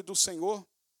seja o nome do Senhor.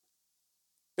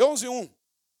 11, 1,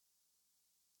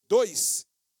 2.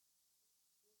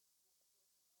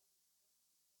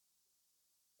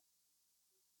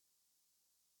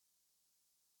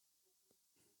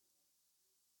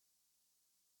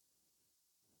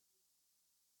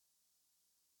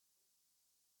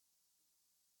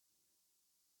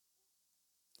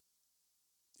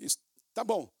 Isso, tá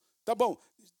bom.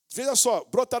 Veja só,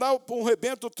 brotará um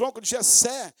rebento do tronco de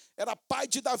Jessé, era pai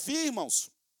de Davi, irmãos.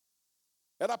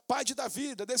 Era pai de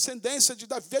Davi, da descendência de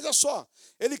Davi. Veja só,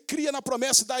 ele cria na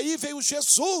promessa, daí veio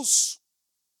Jesus,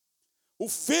 o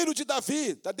filho de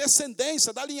Davi, da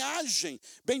descendência, da linhagem.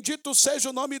 Bendito seja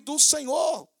o nome do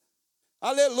Senhor.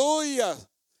 Aleluia.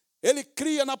 Ele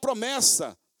cria na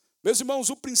promessa. Meus irmãos,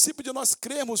 o princípio de nós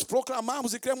crermos,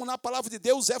 proclamarmos e crermos na palavra de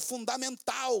Deus é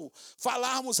fundamental.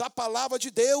 Falarmos a palavra de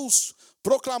Deus,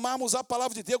 proclamarmos a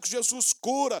palavra de Deus, que Jesus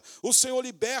cura, o Senhor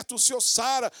liberta, o Senhor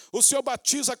sara, o Senhor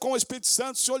batiza com o Espírito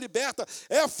Santo, o Senhor liberta.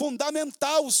 É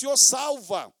fundamental, o Senhor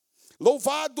salva.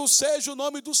 Louvado seja o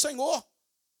nome do Senhor.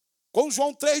 Com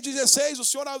João 3,16, o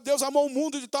Senhor, Deus amou o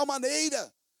mundo de tal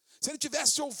maneira. Se ele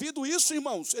tivesse ouvido isso,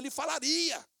 irmãos, ele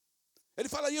falaria. Ele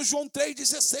falaria João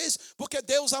 3,16, porque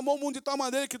Deus amou o mundo de tal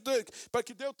maneira para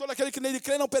que Deus, todo aquele que nele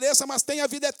crê não pereça, mas tenha a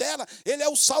vida eterna. Ele é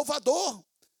o Salvador.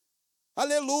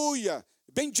 Aleluia.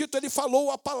 Bendito, ele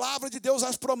falou a palavra de Deus,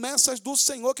 as promessas do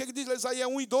Senhor, que ele diz em Isaías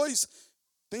 1 e 2,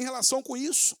 tem relação com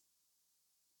isso.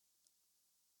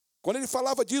 Quando ele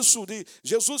falava disso, de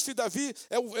Jesus, filho de Davi,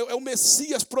 é o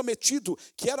Messias prometido,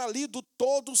 que era lido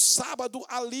todo sábado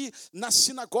ali na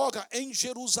sinagoga em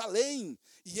Jerusalém.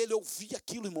 E ele ouvia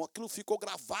aquilo, irmão, aquilo ficou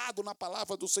gravado na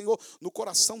palavra do Senhor, no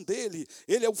coração dele.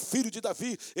 Ele é o filho de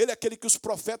Davi, ele é aquele que os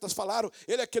profetas falaram,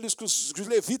 ele é aquele que os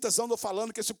levitas andam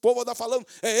falando, que esse povo anda falando.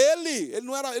 É ele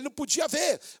não podia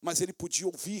ver, mas ele podia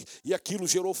ouvir, e aquilo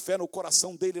gerou fé no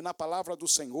coração dele, na palavra do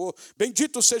Senhor.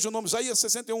 Bendito seja o nome. Isaías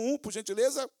 61, por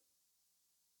gentileza.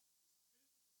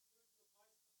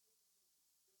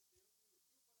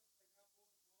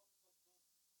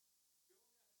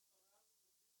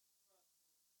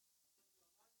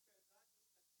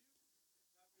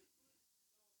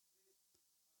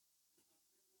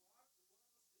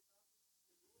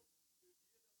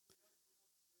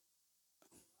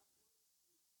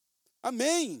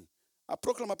 Amém. A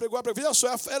proclamar, pregoar, veja só,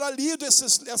 era lido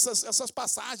essas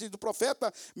passagens do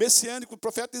profeta messiânico, do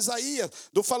profeta Isaías,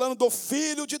 falando do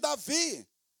filho de Davi.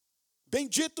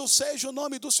 Bendito seja o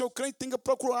nome do seu crente. Tem que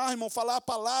procurar, irmão, falar a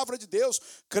palavra de Deus,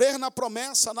 crer na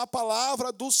promessa, na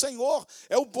palavra do Senhor.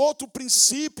 É o outro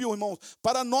princípio, irmão,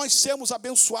 para nós sermos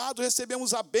abençoados,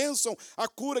 recebemos a bênção, a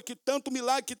cura, que tanto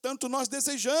milagre, que tanto nós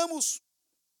desejamos.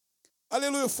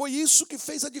 Aleluia, foi isso que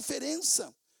fez a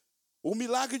diferença. O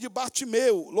milagre de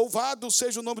Bartimeu, louvado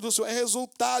seja o nome do Senhor, é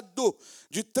resultado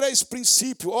de 3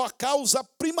 princípios. A causa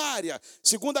primária,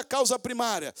 segunda causa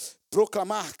primária,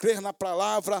 proclamar, crer na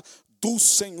palavra do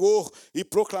Senhor e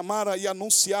proclamar e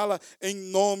anunciá-la em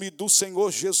nome do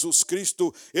Senhor Jesus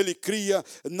Cristo. Ele cria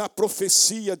na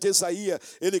profecia de Isaías,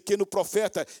 ele cria no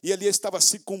profeta, e ali estava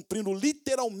se cumprindo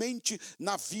literalmente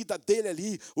na vida dele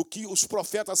ali, o que os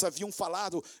profetas haviam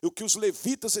falado, o que os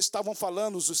levitas estavam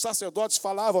falando, os sacerdotes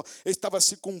falavam, estava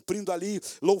se cumprindo ali.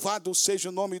 Louvado seja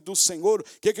o nome do Senhor.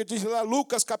 O que diz lá?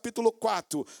 Lucas capítulo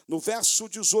 4, no verso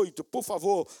 18, por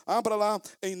favor, abra lá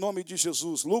em nome de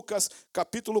Jesus. Lucas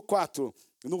capítulo 4,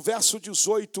 no verso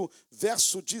 18,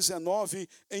 verso 19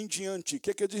 em diante. O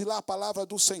que diz lá a palavra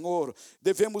do Senhor?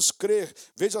 Devemos crer.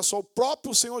 Veja só, o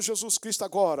próprio Senhor Jesus Cristo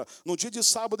agora, no dia de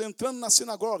sábado, entrando na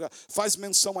sinagoga, faz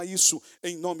menção a isso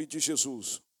em nome de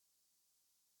Jesus.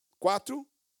 4,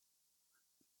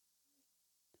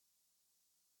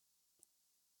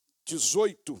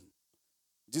 18,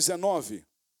 19.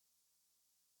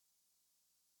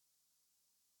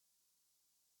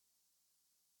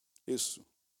 Isso.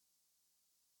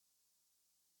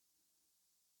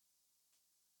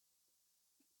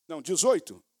 Não,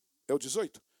 18. É o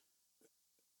 18?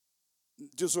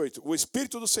 18. O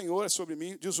Espírito do Senhor é sobre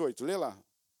mim. 18. Lê lá.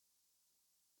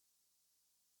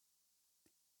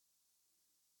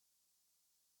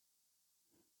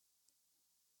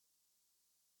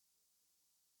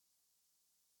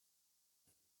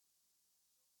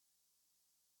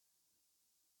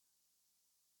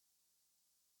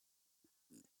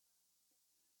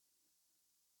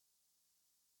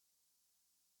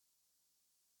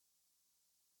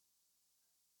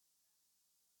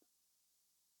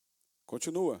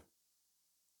 Continua.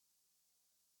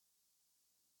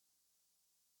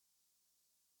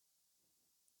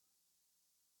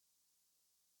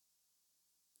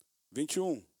 Vinte e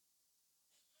um.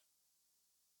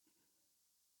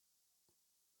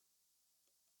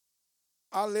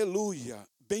 Aleluia.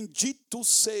 Bendito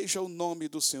seja o nome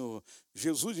do Senhor.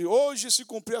 Jesus, hoje se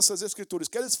cumpriu essas escrituras,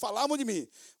 que eles falavam de mim,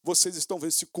 vocês estão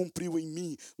vendo, se cumpriu em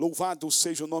mim. Louvado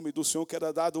seja o nome do Senhor, que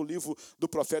era dado o livro do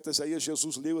profeta Isaías.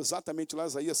 Jesus leu exatamente lá,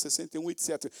 Isaías 61,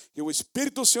 etc. Que o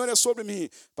Espírito do Senhor é sobre mim,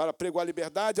 para pregar a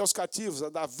liberdade aos cativos, a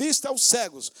dar vista aos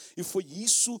cegos. E foi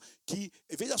isso que,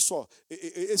 veja só,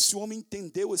 esse homem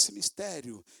entendeu esse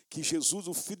mistério, que Jesus,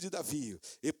 o filho de Davi,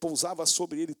 e pousava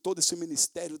sobre ele todo esse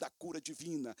ministério da cura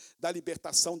divina, da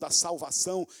libertação, da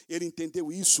salvação. Ele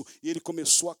entendeu isso e ele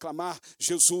começou a clamar: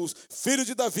 Jesus, filho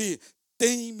de Davi,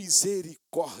 tem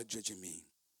misericórdia de mim.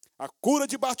 A cura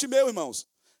de Bartimeu, irmãos,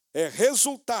 é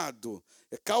resultado,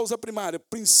 é causa primária,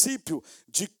 princípio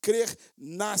de crer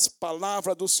nas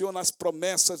palavras do Senhor, nas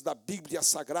promessas da Bíblia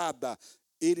Sagrada.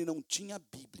 Ele não tinha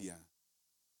Bíblia,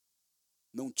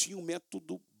 não tinha o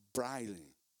método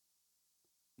Braille,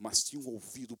 mas tinha um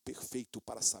ouvido perfeito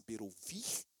para saber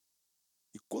ouvir.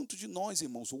 E quantos de nós,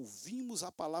 irmãos, ouvimos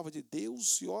a palavra de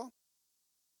Deus e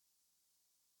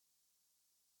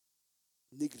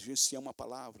negligenciamos a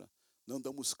palavra, não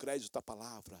damos crédito à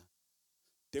palavra,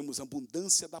 temos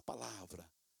abundância da palavra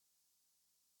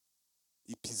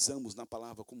e pisamos na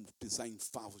palavra como pisar em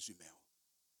favos de mel.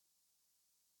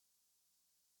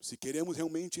 Se queremos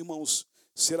realmente, irmãos,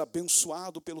 ser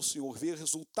abençoado pelo Senhor, ver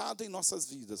resultado em nossas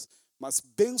vidas, mas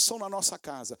bênção na nossa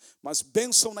casa, mas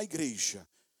bênção na igreja,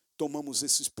 tomamos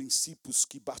esses princípios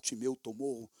que Bartimeu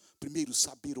tomou. Primeiro,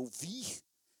 saber ouvir.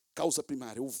 Causa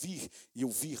primária, ouvir e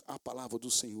ouvir a palavra do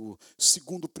Senhor.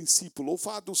 Segundo princípio,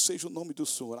 louvado seja o nome do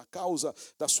Senhor. A causa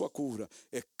da sua cura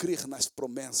é crer nas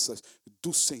promessas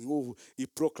do Senhor e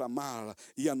proclamá-la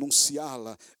e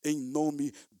anunciá-la em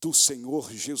nome do Senhor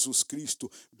Jesus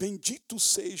Cristo. Bendito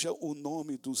seja o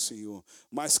nome do Senhor.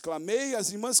 Mas clamei,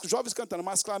 as irmãs jovens cantando,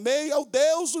 mas clamei ao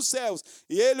Deus dos céus,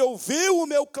 e Ele ouviu o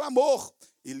meu clamor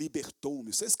e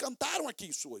libertou-me. Vocês cantaram aqui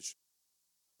isso hoje.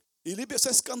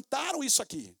 Vocês cantaram isso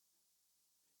aqui.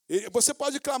 Você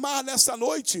pode clamar nessa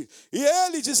noite, e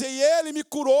Ele dizer, e Ele me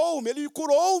curou-me, Ele me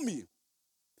curou-me.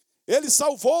 Ele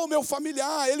salvou o meu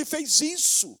familiar, Ele fez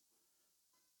isso.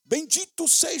 Bendito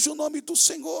seja o nome do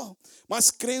Senhor. Mas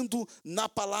crendo na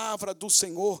palavra do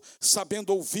Senhor,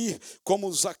 sabendo ouvir,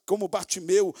 como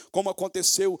Bartimeu, como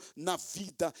aconteceu na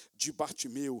vida de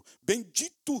Bartimeu.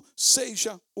 Bendito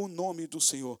seja o nome do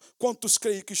Senhor. Quantos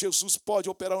creem que Jesus pode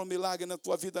operar um milagre na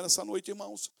tua vida nessa noite,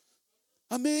 irmãos?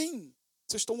 Amém.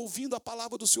 Vocês estão ouvindo a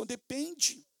palavra do Senhor?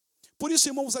 Depende. Por isso,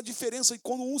 irmãos, a diferença é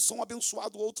quando uns são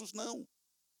abençoados, outros não.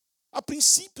 Há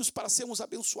princípios para sermos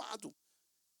abençoados,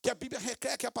 que a Bíblia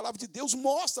requer, que a palavra de Deus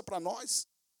mostra para nós.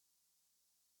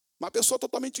 Uma pessoa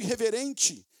totalmente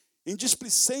irreverente,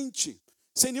 indisplicente,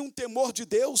 sem nenhum temor de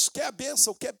Deus, quer a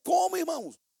bênção, quer como,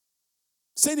 irmãos?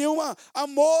 Sem nenhum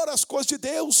amor às coisas de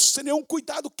Deus, sem nenhum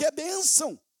cuidado, quer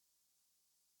bênção.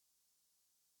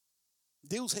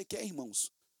 Deus requer, irmãos,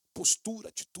 postura,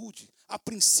 atitude. Há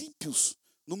princípios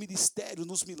no ministério,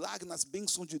 nos milagres, nas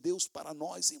bênçãos de Deus para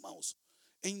nós, irmãos.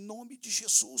 Em nome de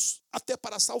Jesus, até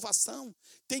para a salvação,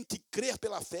 tem que crer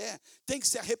pela fé, tem que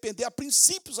se arrepender. Há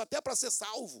princípios até para ser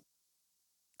salvo.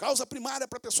 Causa primária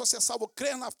para a pessoa ser salva,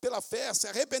 crer pela fé, se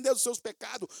arrepender dos seus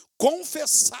pecados,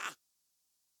 confessar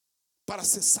para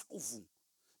ser salvo.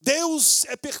 Deus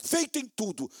é perfeito em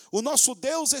tudo. O nosso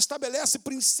Deus estabelece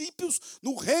princípios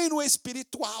no reino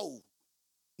espiritual.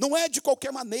 Não é de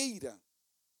qualquer maneira.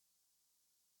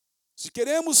 Se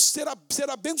queremos ser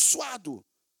abençoados,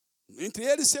 entre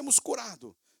eles sermos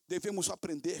curados, devemos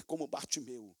aprender como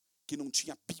Bartimeu, que não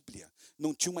tinha Bíblia,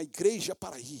 não tinha uma igreja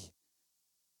para ir.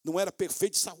 Não era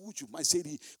perfeito de saúde, mas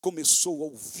ele começou a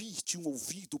ouvir, tinha um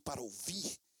ouvido para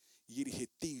ouvir, e ele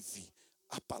reteve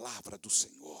a palavra do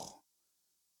Senhor.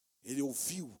 Ele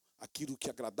ouviu aquilo que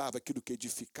agradava, aquilo que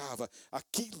edificava,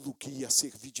 aquilo que ia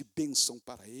servir de bênção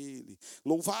para ele.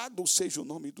 Louvado seja o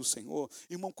nome do Senhor.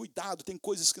 Irmão, cuidado, tem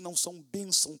coisas que não são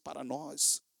bênção para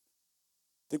nós.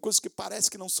 Tem coisas que parece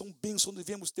que não são bênção,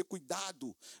 devemos ter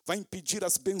cuidado. Vai impedir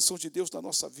as bênçãos de Deus na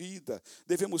nossa vida.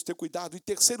 Devemos ter cuidado. E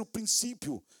terceiro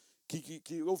princípio, que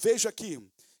eu vejo aqui,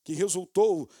 que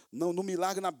resultou no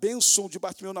milagre, na bênção de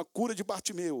Bartimeu, na cura de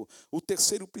Bartimeu. O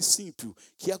terceiro princípio,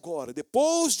 que agora,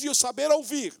 depois de eu saber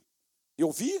ouvir,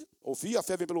 ouvir, a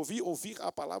fé vem pelo ouvir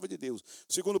a palavra de Deus.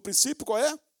 O segundo princípio, qual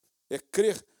é? É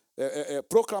crer,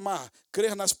 proclamar,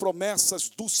 crer nas promessas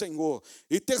do Senhor.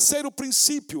 E terceiro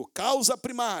princípio, causa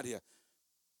primária,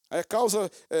 causa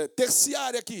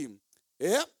terciária aqui,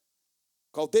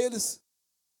 Qual deles?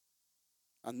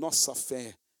 A nossa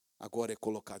fé agora é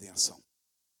colocada em ação.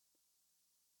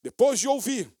 Depois de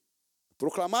ouvir,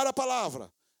 proclamar a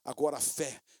palavra, agora a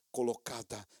fé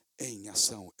colocada em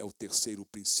ação. É o terceiro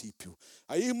princípio.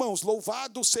 Aí, irmãos,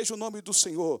 louvado seja o nome do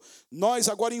Senhor. Nós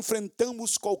agora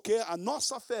enfrentamos a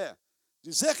nossa fé.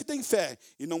 Dizer que tem fé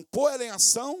e não pôr ela em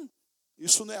ação,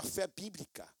 isso não é a fé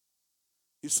bíblica.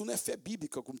 Isso não é fé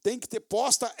bíblica, tem que ter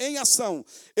posta em ação.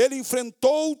 Ele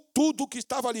enfrentou tudo que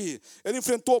estava ali. Ele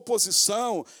enfrentou a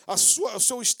oposição, o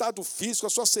seu estado físico, a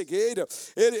sua cegueira.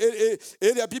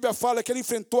 A Bíblia fala que ele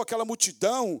enfrentou aquela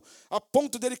multidão, a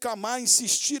ponto dele clamar,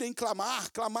 insistir em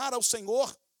clamar ao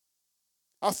Senhor.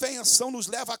 A fé em ação nos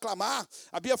leva a clamar.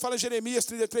 A Bíblia fala em Jeremias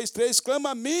 33:3,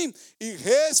 clama a mim e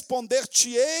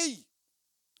responder-te-ei.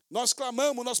 Nós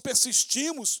clamamos, nós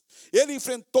persistimos. Ele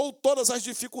enfrentou todas as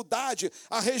dificuldades,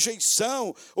 a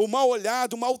rejeição, o mal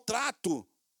olhado, o maltrato.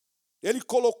 Ele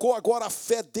colocou agora a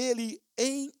fé dele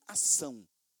em ação.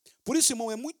 Por isso, irmão,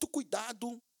 é muito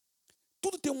cuidado.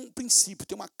 Tudo tem um princípio,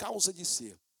 tem uma causa de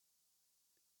ser.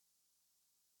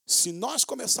 Se nós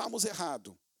começarmos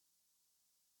errado,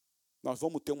 nós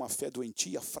vamos ter uma fé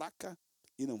doentia, fraca,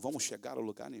 e não vamos chegar a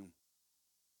lugar nenhum.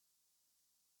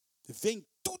 Vem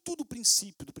tudo do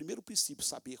princípio, do primeiro princípio,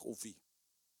 saber ouvir.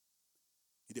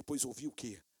 E depois ouvir o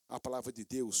quê? A palavra de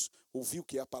Deus. Ouvir o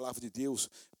que é a palavra de Deus.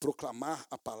 Proclamar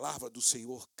a palavra do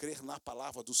Senhor. Crer na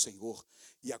palavra do Senhor.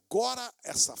 E agora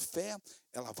essa fé,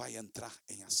 ela vai entrar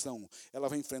em ação. Ela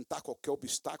vai enfrentar qualquer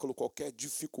obstáculo, qualquer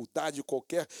dificuldade,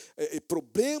 qualquer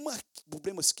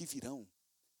problemas que virão.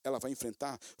 Ela vai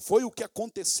enfrentar. Foi o que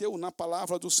aconteceu na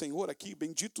palavra do Senhor aqui.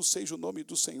 Bendito seja o nome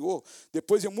do Senhor.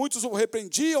 Depois muitos o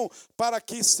repreendiam para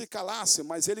que se calasse,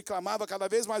 mas ele clamava cada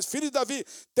vez mais: filho de Davi,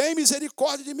 tem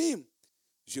misericórdia de mim.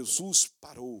 Jesus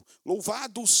parou.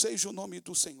 Louvado seja o nome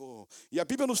do Senhor. E a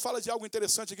Bíblia nos fala de algo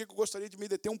interessante aqui que eu gostaria de me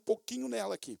deter um pouquinho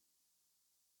nela aqui.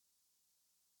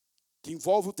 Que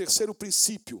envolve o terceiro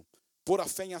princípio, pôr a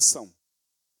fé em ação.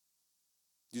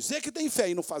 Dizer que tem fé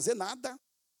e não fazer nada,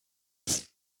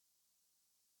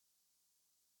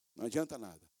 não adianta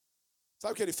nada.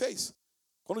 Sabe o que ele fez?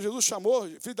 Quando Jesus chamou,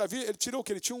 filho de Davi, ele tirou o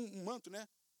que? Ele tinha um manto, né?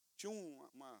 Tinha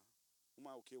uma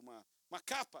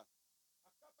capa.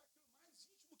 A capa é aquilo mais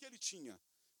íntimo que ele tinha.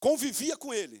 Convivia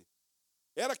com ele.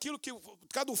 Era aquilo que, por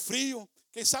causa do frio,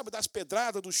 quem sabe das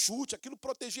pedradas, do chute, aquilo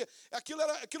protegia.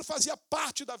 Aquilo fazia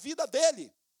parte da vida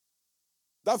dele.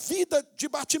 Da vida de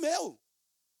Bartimeu.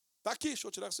 Está aqui, deixa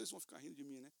eu tirar, vocês vão ficar rindo de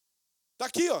mim, né? Está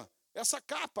aqui, ó, essa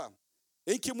capa.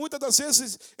 Em que muitas das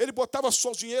vezes ele botava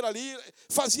seu dinheiro ali,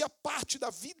 fazia parte da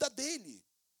vida dele.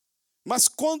 Mas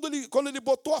quando ele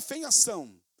botou a fé em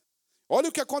ação, olha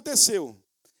o que aconteceu.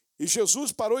 E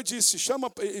Jesus parou e disse,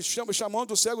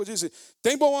 chamando o cego, disse: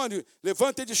 tem bom ânimo,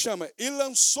 levanta ele e chama. E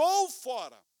lançou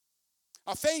fora.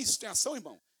 A fé em ação,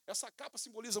 irmão. Essa capa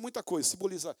simboliza muita coisa.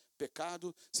 Simboliza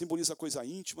pecado, simboliza coisa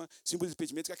íntima, simboliza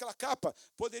impedimento. Aquela capa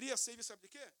poderia servir, sabe de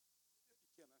quê?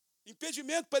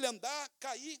 Impedimento para ele andar,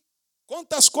 cair.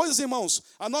 Quantas coisas, irmãos,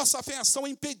 a nossa fé em ação é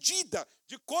impedida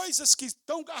de coisas que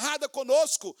estão agarradas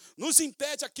conosco, nos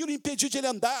impede aquilo, impedir de ele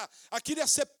andar, aquilo ia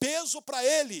ser peso para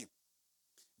ele,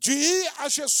 de ir a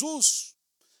Jesus.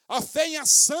 A fé em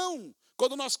ação,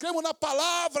 quando nós cremos na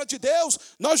palavra de Deus,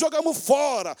 nós jogamos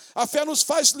fora. A fé nos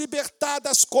faz libertar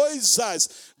das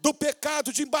coisas, do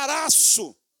pecado, de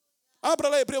embaraço. Abra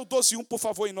lá Hebreus 12:1, por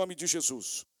favor, em nome de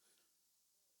Jesus.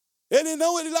 Ele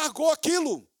largou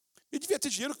aquilo. E devia ter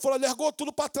dinheiro que falou, largou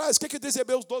tudo para trás. O que diz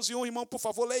Hebreus 12:1, irmão? Por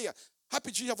favor, leia.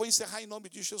 Rapidinho, já vou encerrar em nome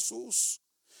de Jesus.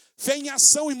 Fé em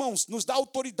ação, irmãos, nos dá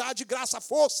autoridade, graça,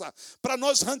 força, para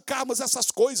nós arrancarmos essas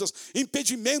coisas,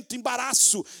 impedimento,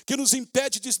 embaraço, que nos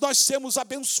impede de nós sermos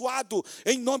abençoados,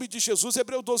 em nome de Jesus.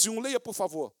 Hebreus 12:1, leia, por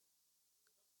favor.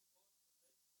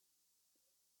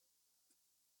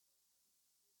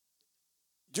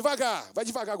 Devagar, vai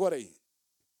devagar agora aí.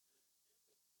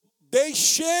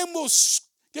 Deixemos...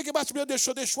 O que Bartimeu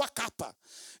deixou? Deixou a capa.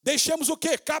 Deixemos o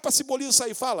quê? Capa simboliza isso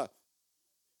aí, fala.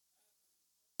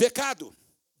 Pecado.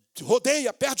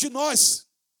 Rodeia, perto de nós.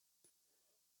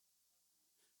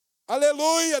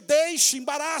 Aleluia. Deixe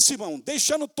embaraço, irmão.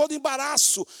 Deixando todo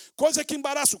embaraço. Coisa que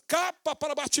embaraço. Capa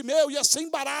para Bartimeu ia ser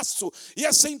embaraço.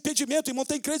 Ia ser impedimento. Irmão,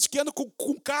 tem crente que anda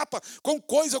com capa, com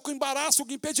coisa, com embaraço,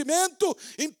 com impedimento.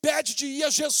 Impede de ir a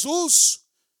Jesus.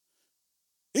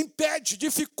 Impede,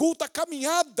 dificulta a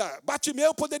caminhada.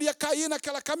 Bartimeu poderia cair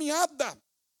naquela caminhada.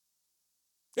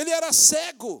 Ele era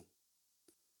cego.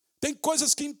 Tem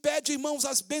coisas que impedem, irmãos,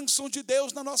 as bênçãos de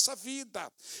Deus na nossa vida.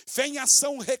 Fé em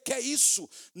ação requer isso.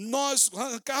 Nós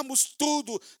arrancarmos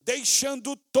tudo,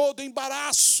 deixando todo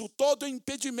embaraço, todo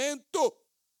impedimento.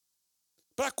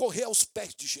 para correr aos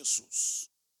pés de Jesus.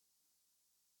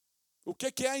 O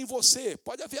que é em você?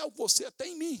 Pode haver algo em você, até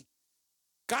em mim.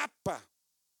 Capa,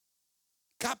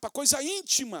 coisa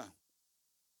íntima,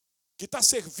 que está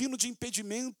servindo de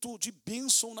impedimento, de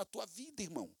bênção na tua vida,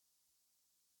 irmão.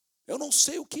 Eu não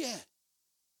sei o que é,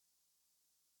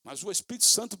 mas o Espírito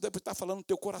Santo deve estar falando no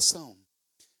teu coração.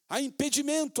 Há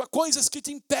impedimento, há coisas que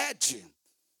te impedem.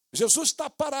 Jesus está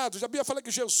parado. A Bíblia fala que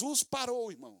Jesus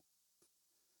parou, irmão.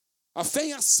 A fé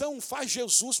em ação faz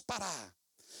Jesus parar.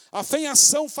 A fé em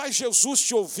ação faz Jesus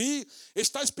te ouvir,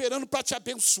 está esperando para te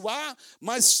abençoar,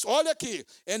 mas olha aqui,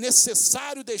 é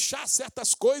necessário deixar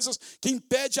certas coisas que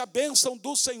impedem a bênção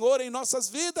do Senhor em nossas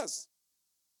vidas.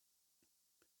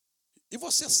 E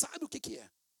você sabe o que é.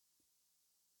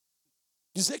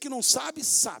 Dizer que não sabe,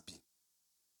 sabe.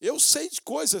 Eu sei de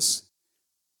coisas,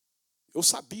 eu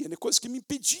sabia, né? Coisas que me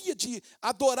impediam de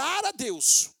adorar a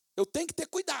Deus. Eu tenho que ter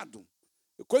cuidado.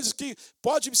 Coisas que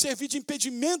podem me servir de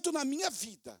impedimento na minha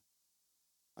vida.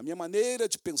 A minha maneira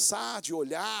de pensar, de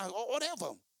olhar,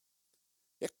 whatever.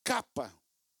 É capa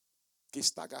que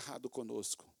está agarrado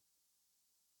conosco.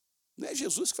 Não é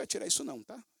Jesus que vai tirar isso não,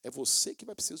 tá? É você que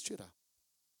vai precisar tirar.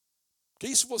 Porque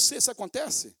isso se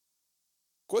acontece,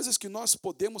 coisas que nós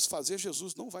podemos fazer,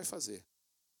 Jesus não vai fazer.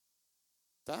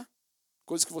 Tá?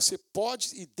 Coisas que você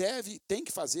pode e deve, tem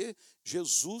que fazer,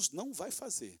 Jesus não vai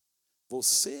fazer.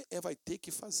 Você vai ter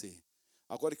que fazer.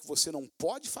 Agora que você não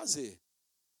pode fazer,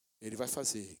 Ele vai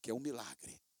fazer, que é um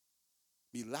milagre.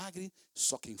 Milagre,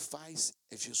 só quem faz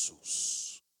é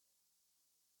Jesus.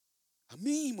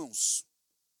 Amém, irmãos?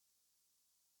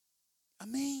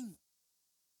 Amém.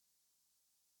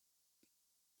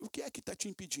 O que é que está te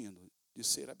impedindo de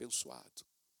ser abençoado?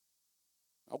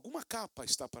 Alguma capa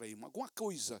está para aí, alguma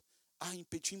coisa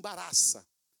te embaraça.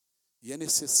 E é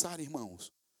necessário,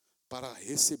 irmãos, para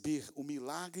receber o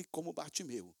milagre como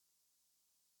Bartimeu,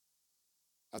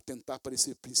 atentar para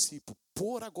esse princípio,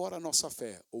 pôr agora a nossa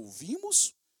fé.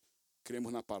 Ouvimos,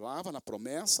 cremos na palavra, na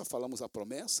promessa, falamos a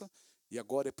promessa, e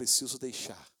agora é preciso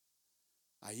deixar.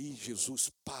 Aí Jesus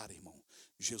para, irmão.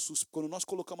 Jesus, quando nós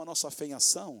colocamos a nossa fé em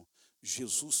ação,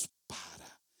 Jesus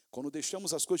para. Quando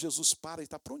deixamos as coisas, Jesus para e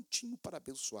está prontinho para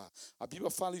abençoar. A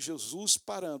Bíblia fala em Jesus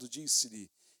parando,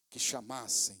 disse-lhe que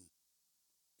chamassem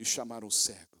e chamaram o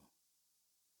cego.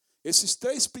 Esses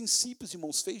 3 princípios,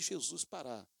 irmãos, fez Jesus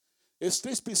parar. Esses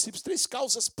 3 princípios, 3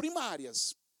 causas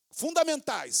primárias,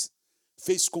 fundamentais,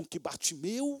 fez com que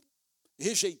Bartimeu,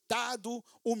 rejeitado,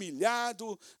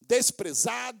 humilhado,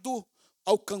 desprezado,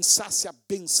 alcançasse a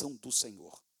bênção do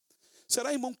Senhor.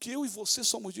 Será, irmão, que eu e você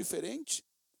somos diferentes?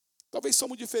 Talvez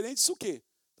somos diferentes o quê?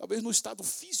 Talvez no estado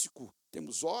físico.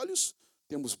 Temos olhos,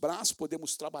 temos braços,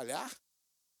 podemos trabalhar.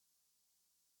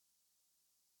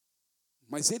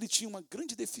 Mas ele tinha uma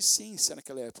grande deficiência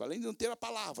naquela época. Além de não ter a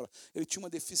palavra, ele tinha uma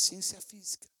deficiência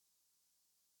física.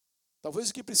 Talvez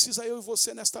o que precisa eu e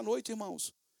você nesta noite,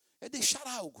 irmãos, é deixar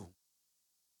algo.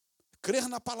 Crer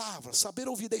na palavra, saber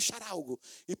ouvir, deixar algo.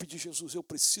 E pedir, Jesus, eu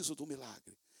preciso do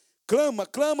milagre.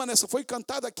 Clama nessa, foi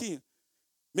cantado aqui.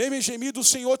 Mesmo em gemido, o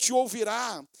Senhor te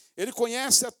ouvirá. Ele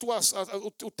conhece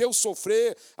o teu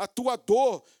sofrer, a tua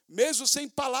dor. Mesmo sem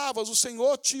palavras, o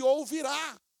Senhor te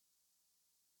ouvirá.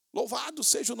 Louvado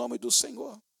seja o nome do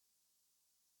Senhor.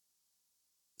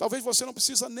 Talvez você não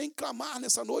precisa nem clamar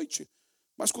nessa noite,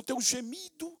 mas com o teu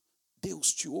gemido,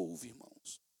 Deus te ouve,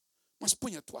 irmãos. Mas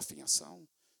ponha a tua fé em ação.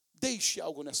 Deixe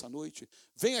algo nessa noite.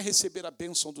 Venha receber a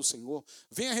bênção do Senhor.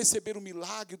 Venha receber o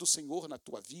milagre do Senhor na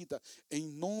tua vida. Em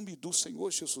nome do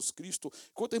Senhor Jesus Cristo.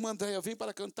 Enquanto a irmã Andréia vem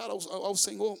para cantar ao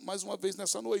Senhor mais uma vez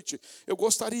nessa noite, eu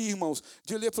gostaria, irmãos,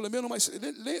 de ler pelo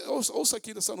menos, ouça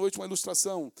aqui nessa noite uma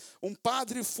ilustração. Um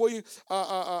padre foi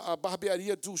à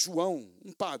barbearia do João.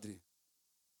 Um padre.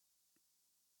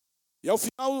 E ao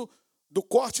final do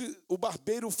corte, o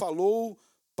barbeiro falou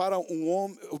para um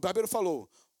homem. O barbeiro falou: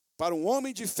 para um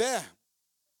homem de fé,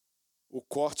 o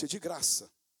corte é de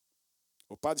graça.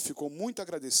 O padre ficou muito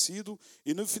agradecido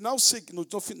e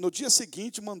no dia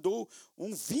seguinte mandou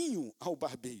um vinho ao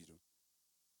barbeiro.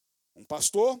 Um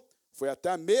pastor foi até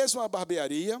a mesma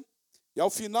barbearia e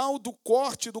ao final do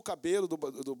corte do cabelo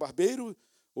do barbeiro,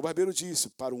 o barbeiro disse: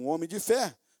 para um homem de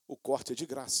fé, o corte é de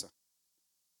graça.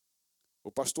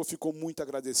 O pastor ficou muito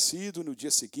agradecido. No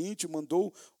dia seguinte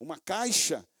mandou uma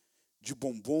caixa de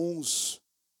bombons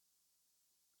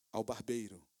ao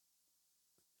barbeiro.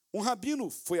 Um rabino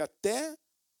foi até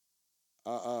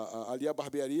ali a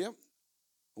barbearia.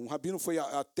 Um rabino foi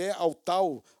até ao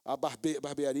tal a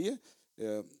barbearia.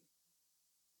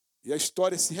 E a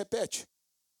história se repete.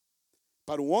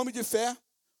 Para um homem de fé,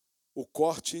 o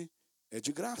corte é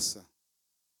de graça.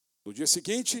 No dia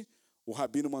seguinte, o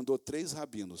rabino mandou 3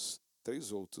 rabinos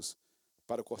 3 outros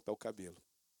para cortar o cabelo.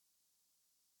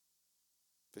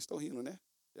 Vocês estão rindo, né?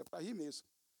 É para rir mesmo.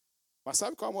 Mas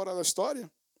sabe qual é a moral da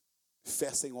história?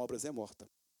 Fé sem obras é morta.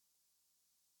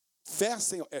 Fé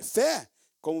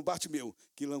como Bartimeu,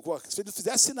 que lancou, se ele não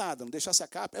fizesse nada, não deixasse a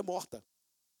capa, é morta.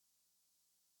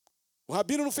 O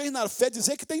rabino não fez nada. Fé é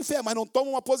dizer que tem fé, mas não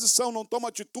toma uma posição, não toma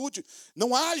atitude,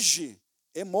 não age,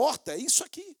 é morta. É isso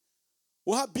aqui.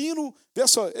 O rabino,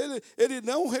 pessoal, ele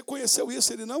não reconheceu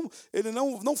isso, ele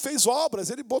não fez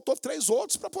obras, ele botou 3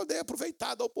 outros para poder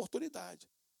aproveitar da oportunidade.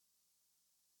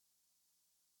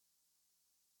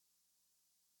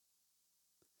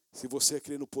 Se você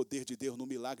crê no poder de Deus, no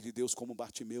milagre de Deus, como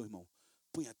Bartimeu, irmão,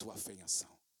 põe a tua fé em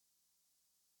ação.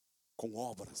 Com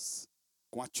obras,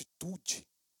 com atitude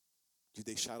de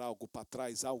deixar algo para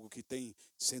trás, algo que tem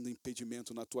sendo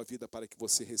impedimento na tua vida para que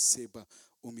você receba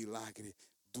o milagre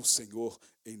do Senhor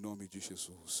em nome de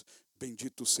Jesus.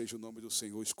 Bendito seja o nome do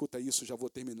Senhor. Escuta isso, já vou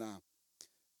terminar.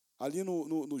 Ali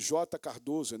no J.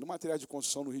 Cardoso, no material de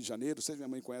construção no Rio de Janeiro, sei que minha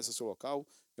mãe conhece esse local,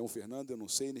 é um Fernando, eu não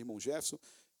sei, né, irmão Jefferson,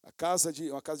 uma casa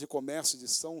de comércio de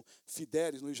São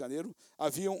Fidélis, no Rio de Janeiro,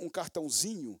 havia um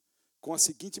cartãozinho com a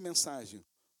seguinte mensagem: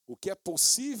 o que é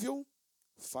possível,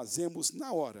 fazemos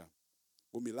na hora.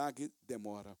 O milagre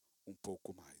demora um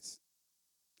pouco mais.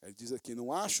 Ele diz aqui,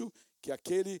 não acho que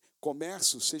aquele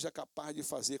comércio seja capaz de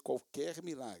fazer qualquer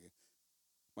milagre,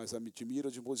 mas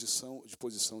admiro de posição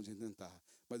de tentar.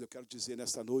 Mas eu quero dizer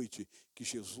nesta noite que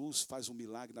Jesus faz um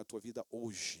milagre na tua vida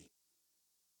hoje.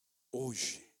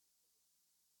 Hoje.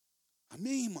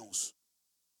 Amém, irmãos?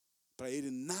 Para Ele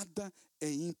nada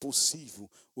é impossível.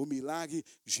 O milagre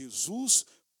Jesus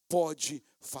pode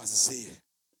fazer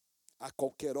a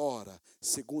qualquer hora,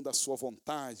 segundo a sua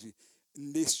vontade,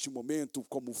 neste momento,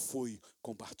 como foi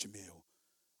com Bartimeu.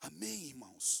 Amém,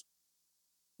 irmãos?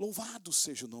 Louvado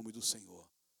seja o nome do Senhor.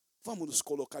 Vamos nos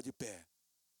colocar de pé.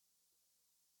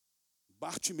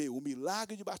 Bartimeu, o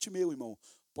milagre de Bartimeu, irmão,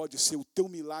 pode ser o teu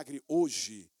milagre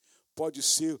hoje. Pode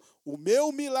ser o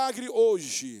meu milagre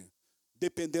hoje,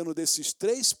 dependendo desses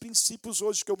 3 princípios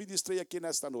hoje que eu ministrei aqui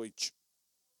nesta noite.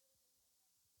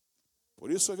 Por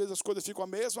isso, às vezes, as coisas ficam a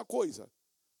mesma coisa.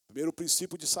 Primeiro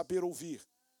princípio de saber ouvir.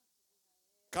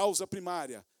 Causa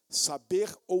primária,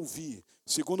 saber ouvir.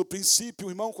 Segundo princípio,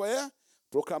 irmão, qual é?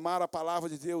 Proclamar a palavra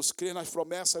de Deus, crer nas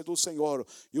promessas do Senhor.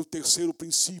 E o terceiro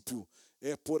princípio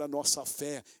é pôr a nossa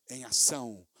fé em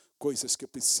ação. Coisas que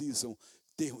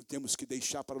temos que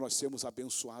deixar para nós sermos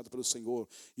abençoados pelo Senhor.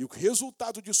 E o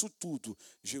resultado disso tudo,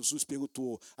 Jesus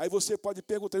perguntou. Aí você pode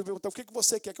perguntar, o que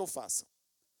você quer que eu faça?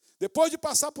 Depois de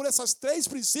passar por esses 3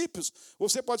 princípios,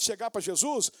 você pode chegar para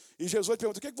Jesus e Jesus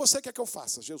pergunta, o que você quer que eu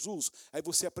faça? Jesus, aí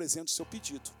você apresenta o seu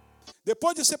pedido.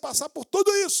 Depois de você passar por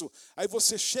tudo isso, aí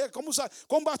você chega,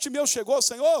 como Bartimeu chegou,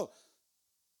 Senhor,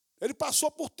 ele passou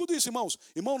por tudo isso, irmãos.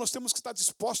 Irmão, nós temos que estar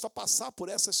dispostos a passar por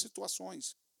essas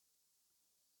situações.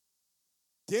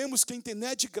 Temos que entender, não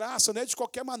é de graça, não é de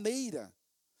qualquer maneira.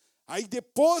 Aí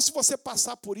depois que você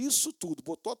passar por isso tudo,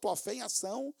 botou a tua fé em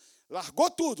ação, largou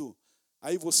tudo,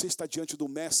 aí você está diante do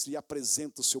mestre e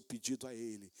apresenta o seu pedido a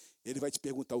ele. Ele vai te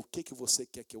perguntar, o que você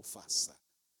quer que eu faça?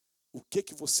 O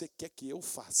que você quer que eu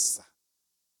faça?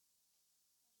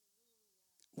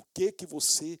 O que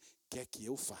você quer que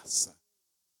eu faça?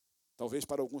 Talvez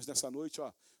para alguns nessa noite,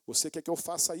 você quer que eu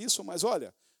faça isso, mas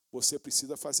olha, você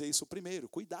precisa fazer isso primeiro.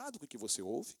 Cuidado com o que você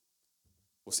ouve.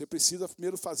 Você precisa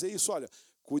primeiro fazer isso, olha,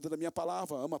 cuida da minha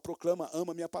palavra, proclama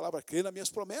a minha palavra, crê nas minhas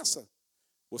promessas.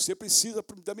 Você precisa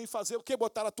também fazer o quê?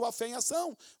 Botar a tua fé em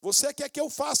ação. Você quer que eu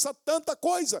faça tanta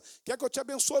coisa, quer que eu te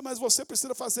abençoe, mas você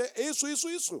precisa fazer isso.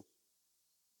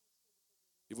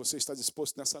 E você está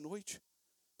disposto nessa noite?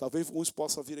 Talvez uns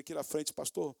possam vir aqui na frente,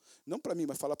 pastor, não para mim,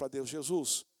 mas falar para Deus,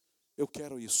 Jesus, eu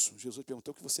quero isso. Jesus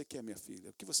perguntou, o que você quer, minha filha?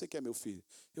 O que você quer, meu filho?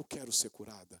 Eu quero ser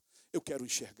curada. Eu quero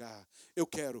enxergar. Eu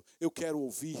quero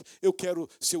ouvir. Eu quero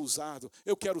ser usado.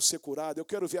 Eu quero ser curado. Eu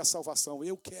quero ver a salvação.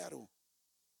 Eu quero.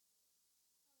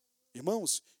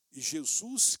 Irmãos,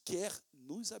 Jesus quer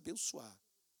nos abençoar.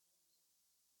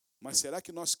 Mas será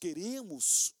que nós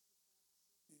queremos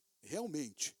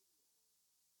realmente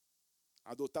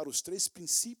adotar os 3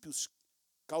 princípios,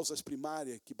 causas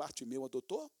primárias que Bartimeu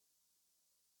adotou?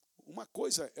 Uma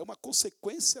coisa é uma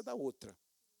consequência da outra.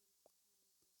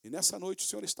 E nessa noite o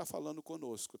Senhor está falando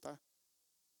conosco, tá?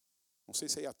 Não sei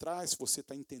se aí atrás, se você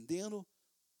está entendendo.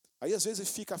 Aí às vezes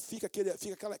fica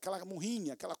aquela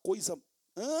murrinha, aquela coisa,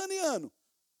 ano e ano.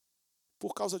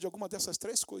 Por causa de alguma dessas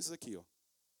 3 coisas aqui,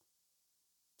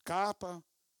 Capa,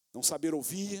 não saber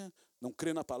ouvir, não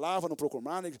crer na palavra, não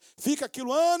proclamar. Fica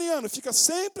aquilo ano e ano, fica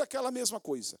sempre aquela mesma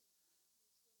coisa.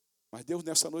 Mas Deus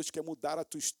nessa noite quer mudar a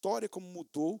tua história como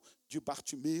mudou de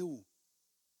Bartimeu.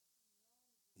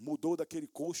 mudou daquele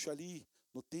coxo ali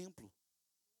no templo.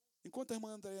 Enquanto a irmã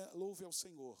André louve ao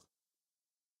Senhor.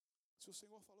 Se o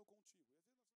Senhor falou com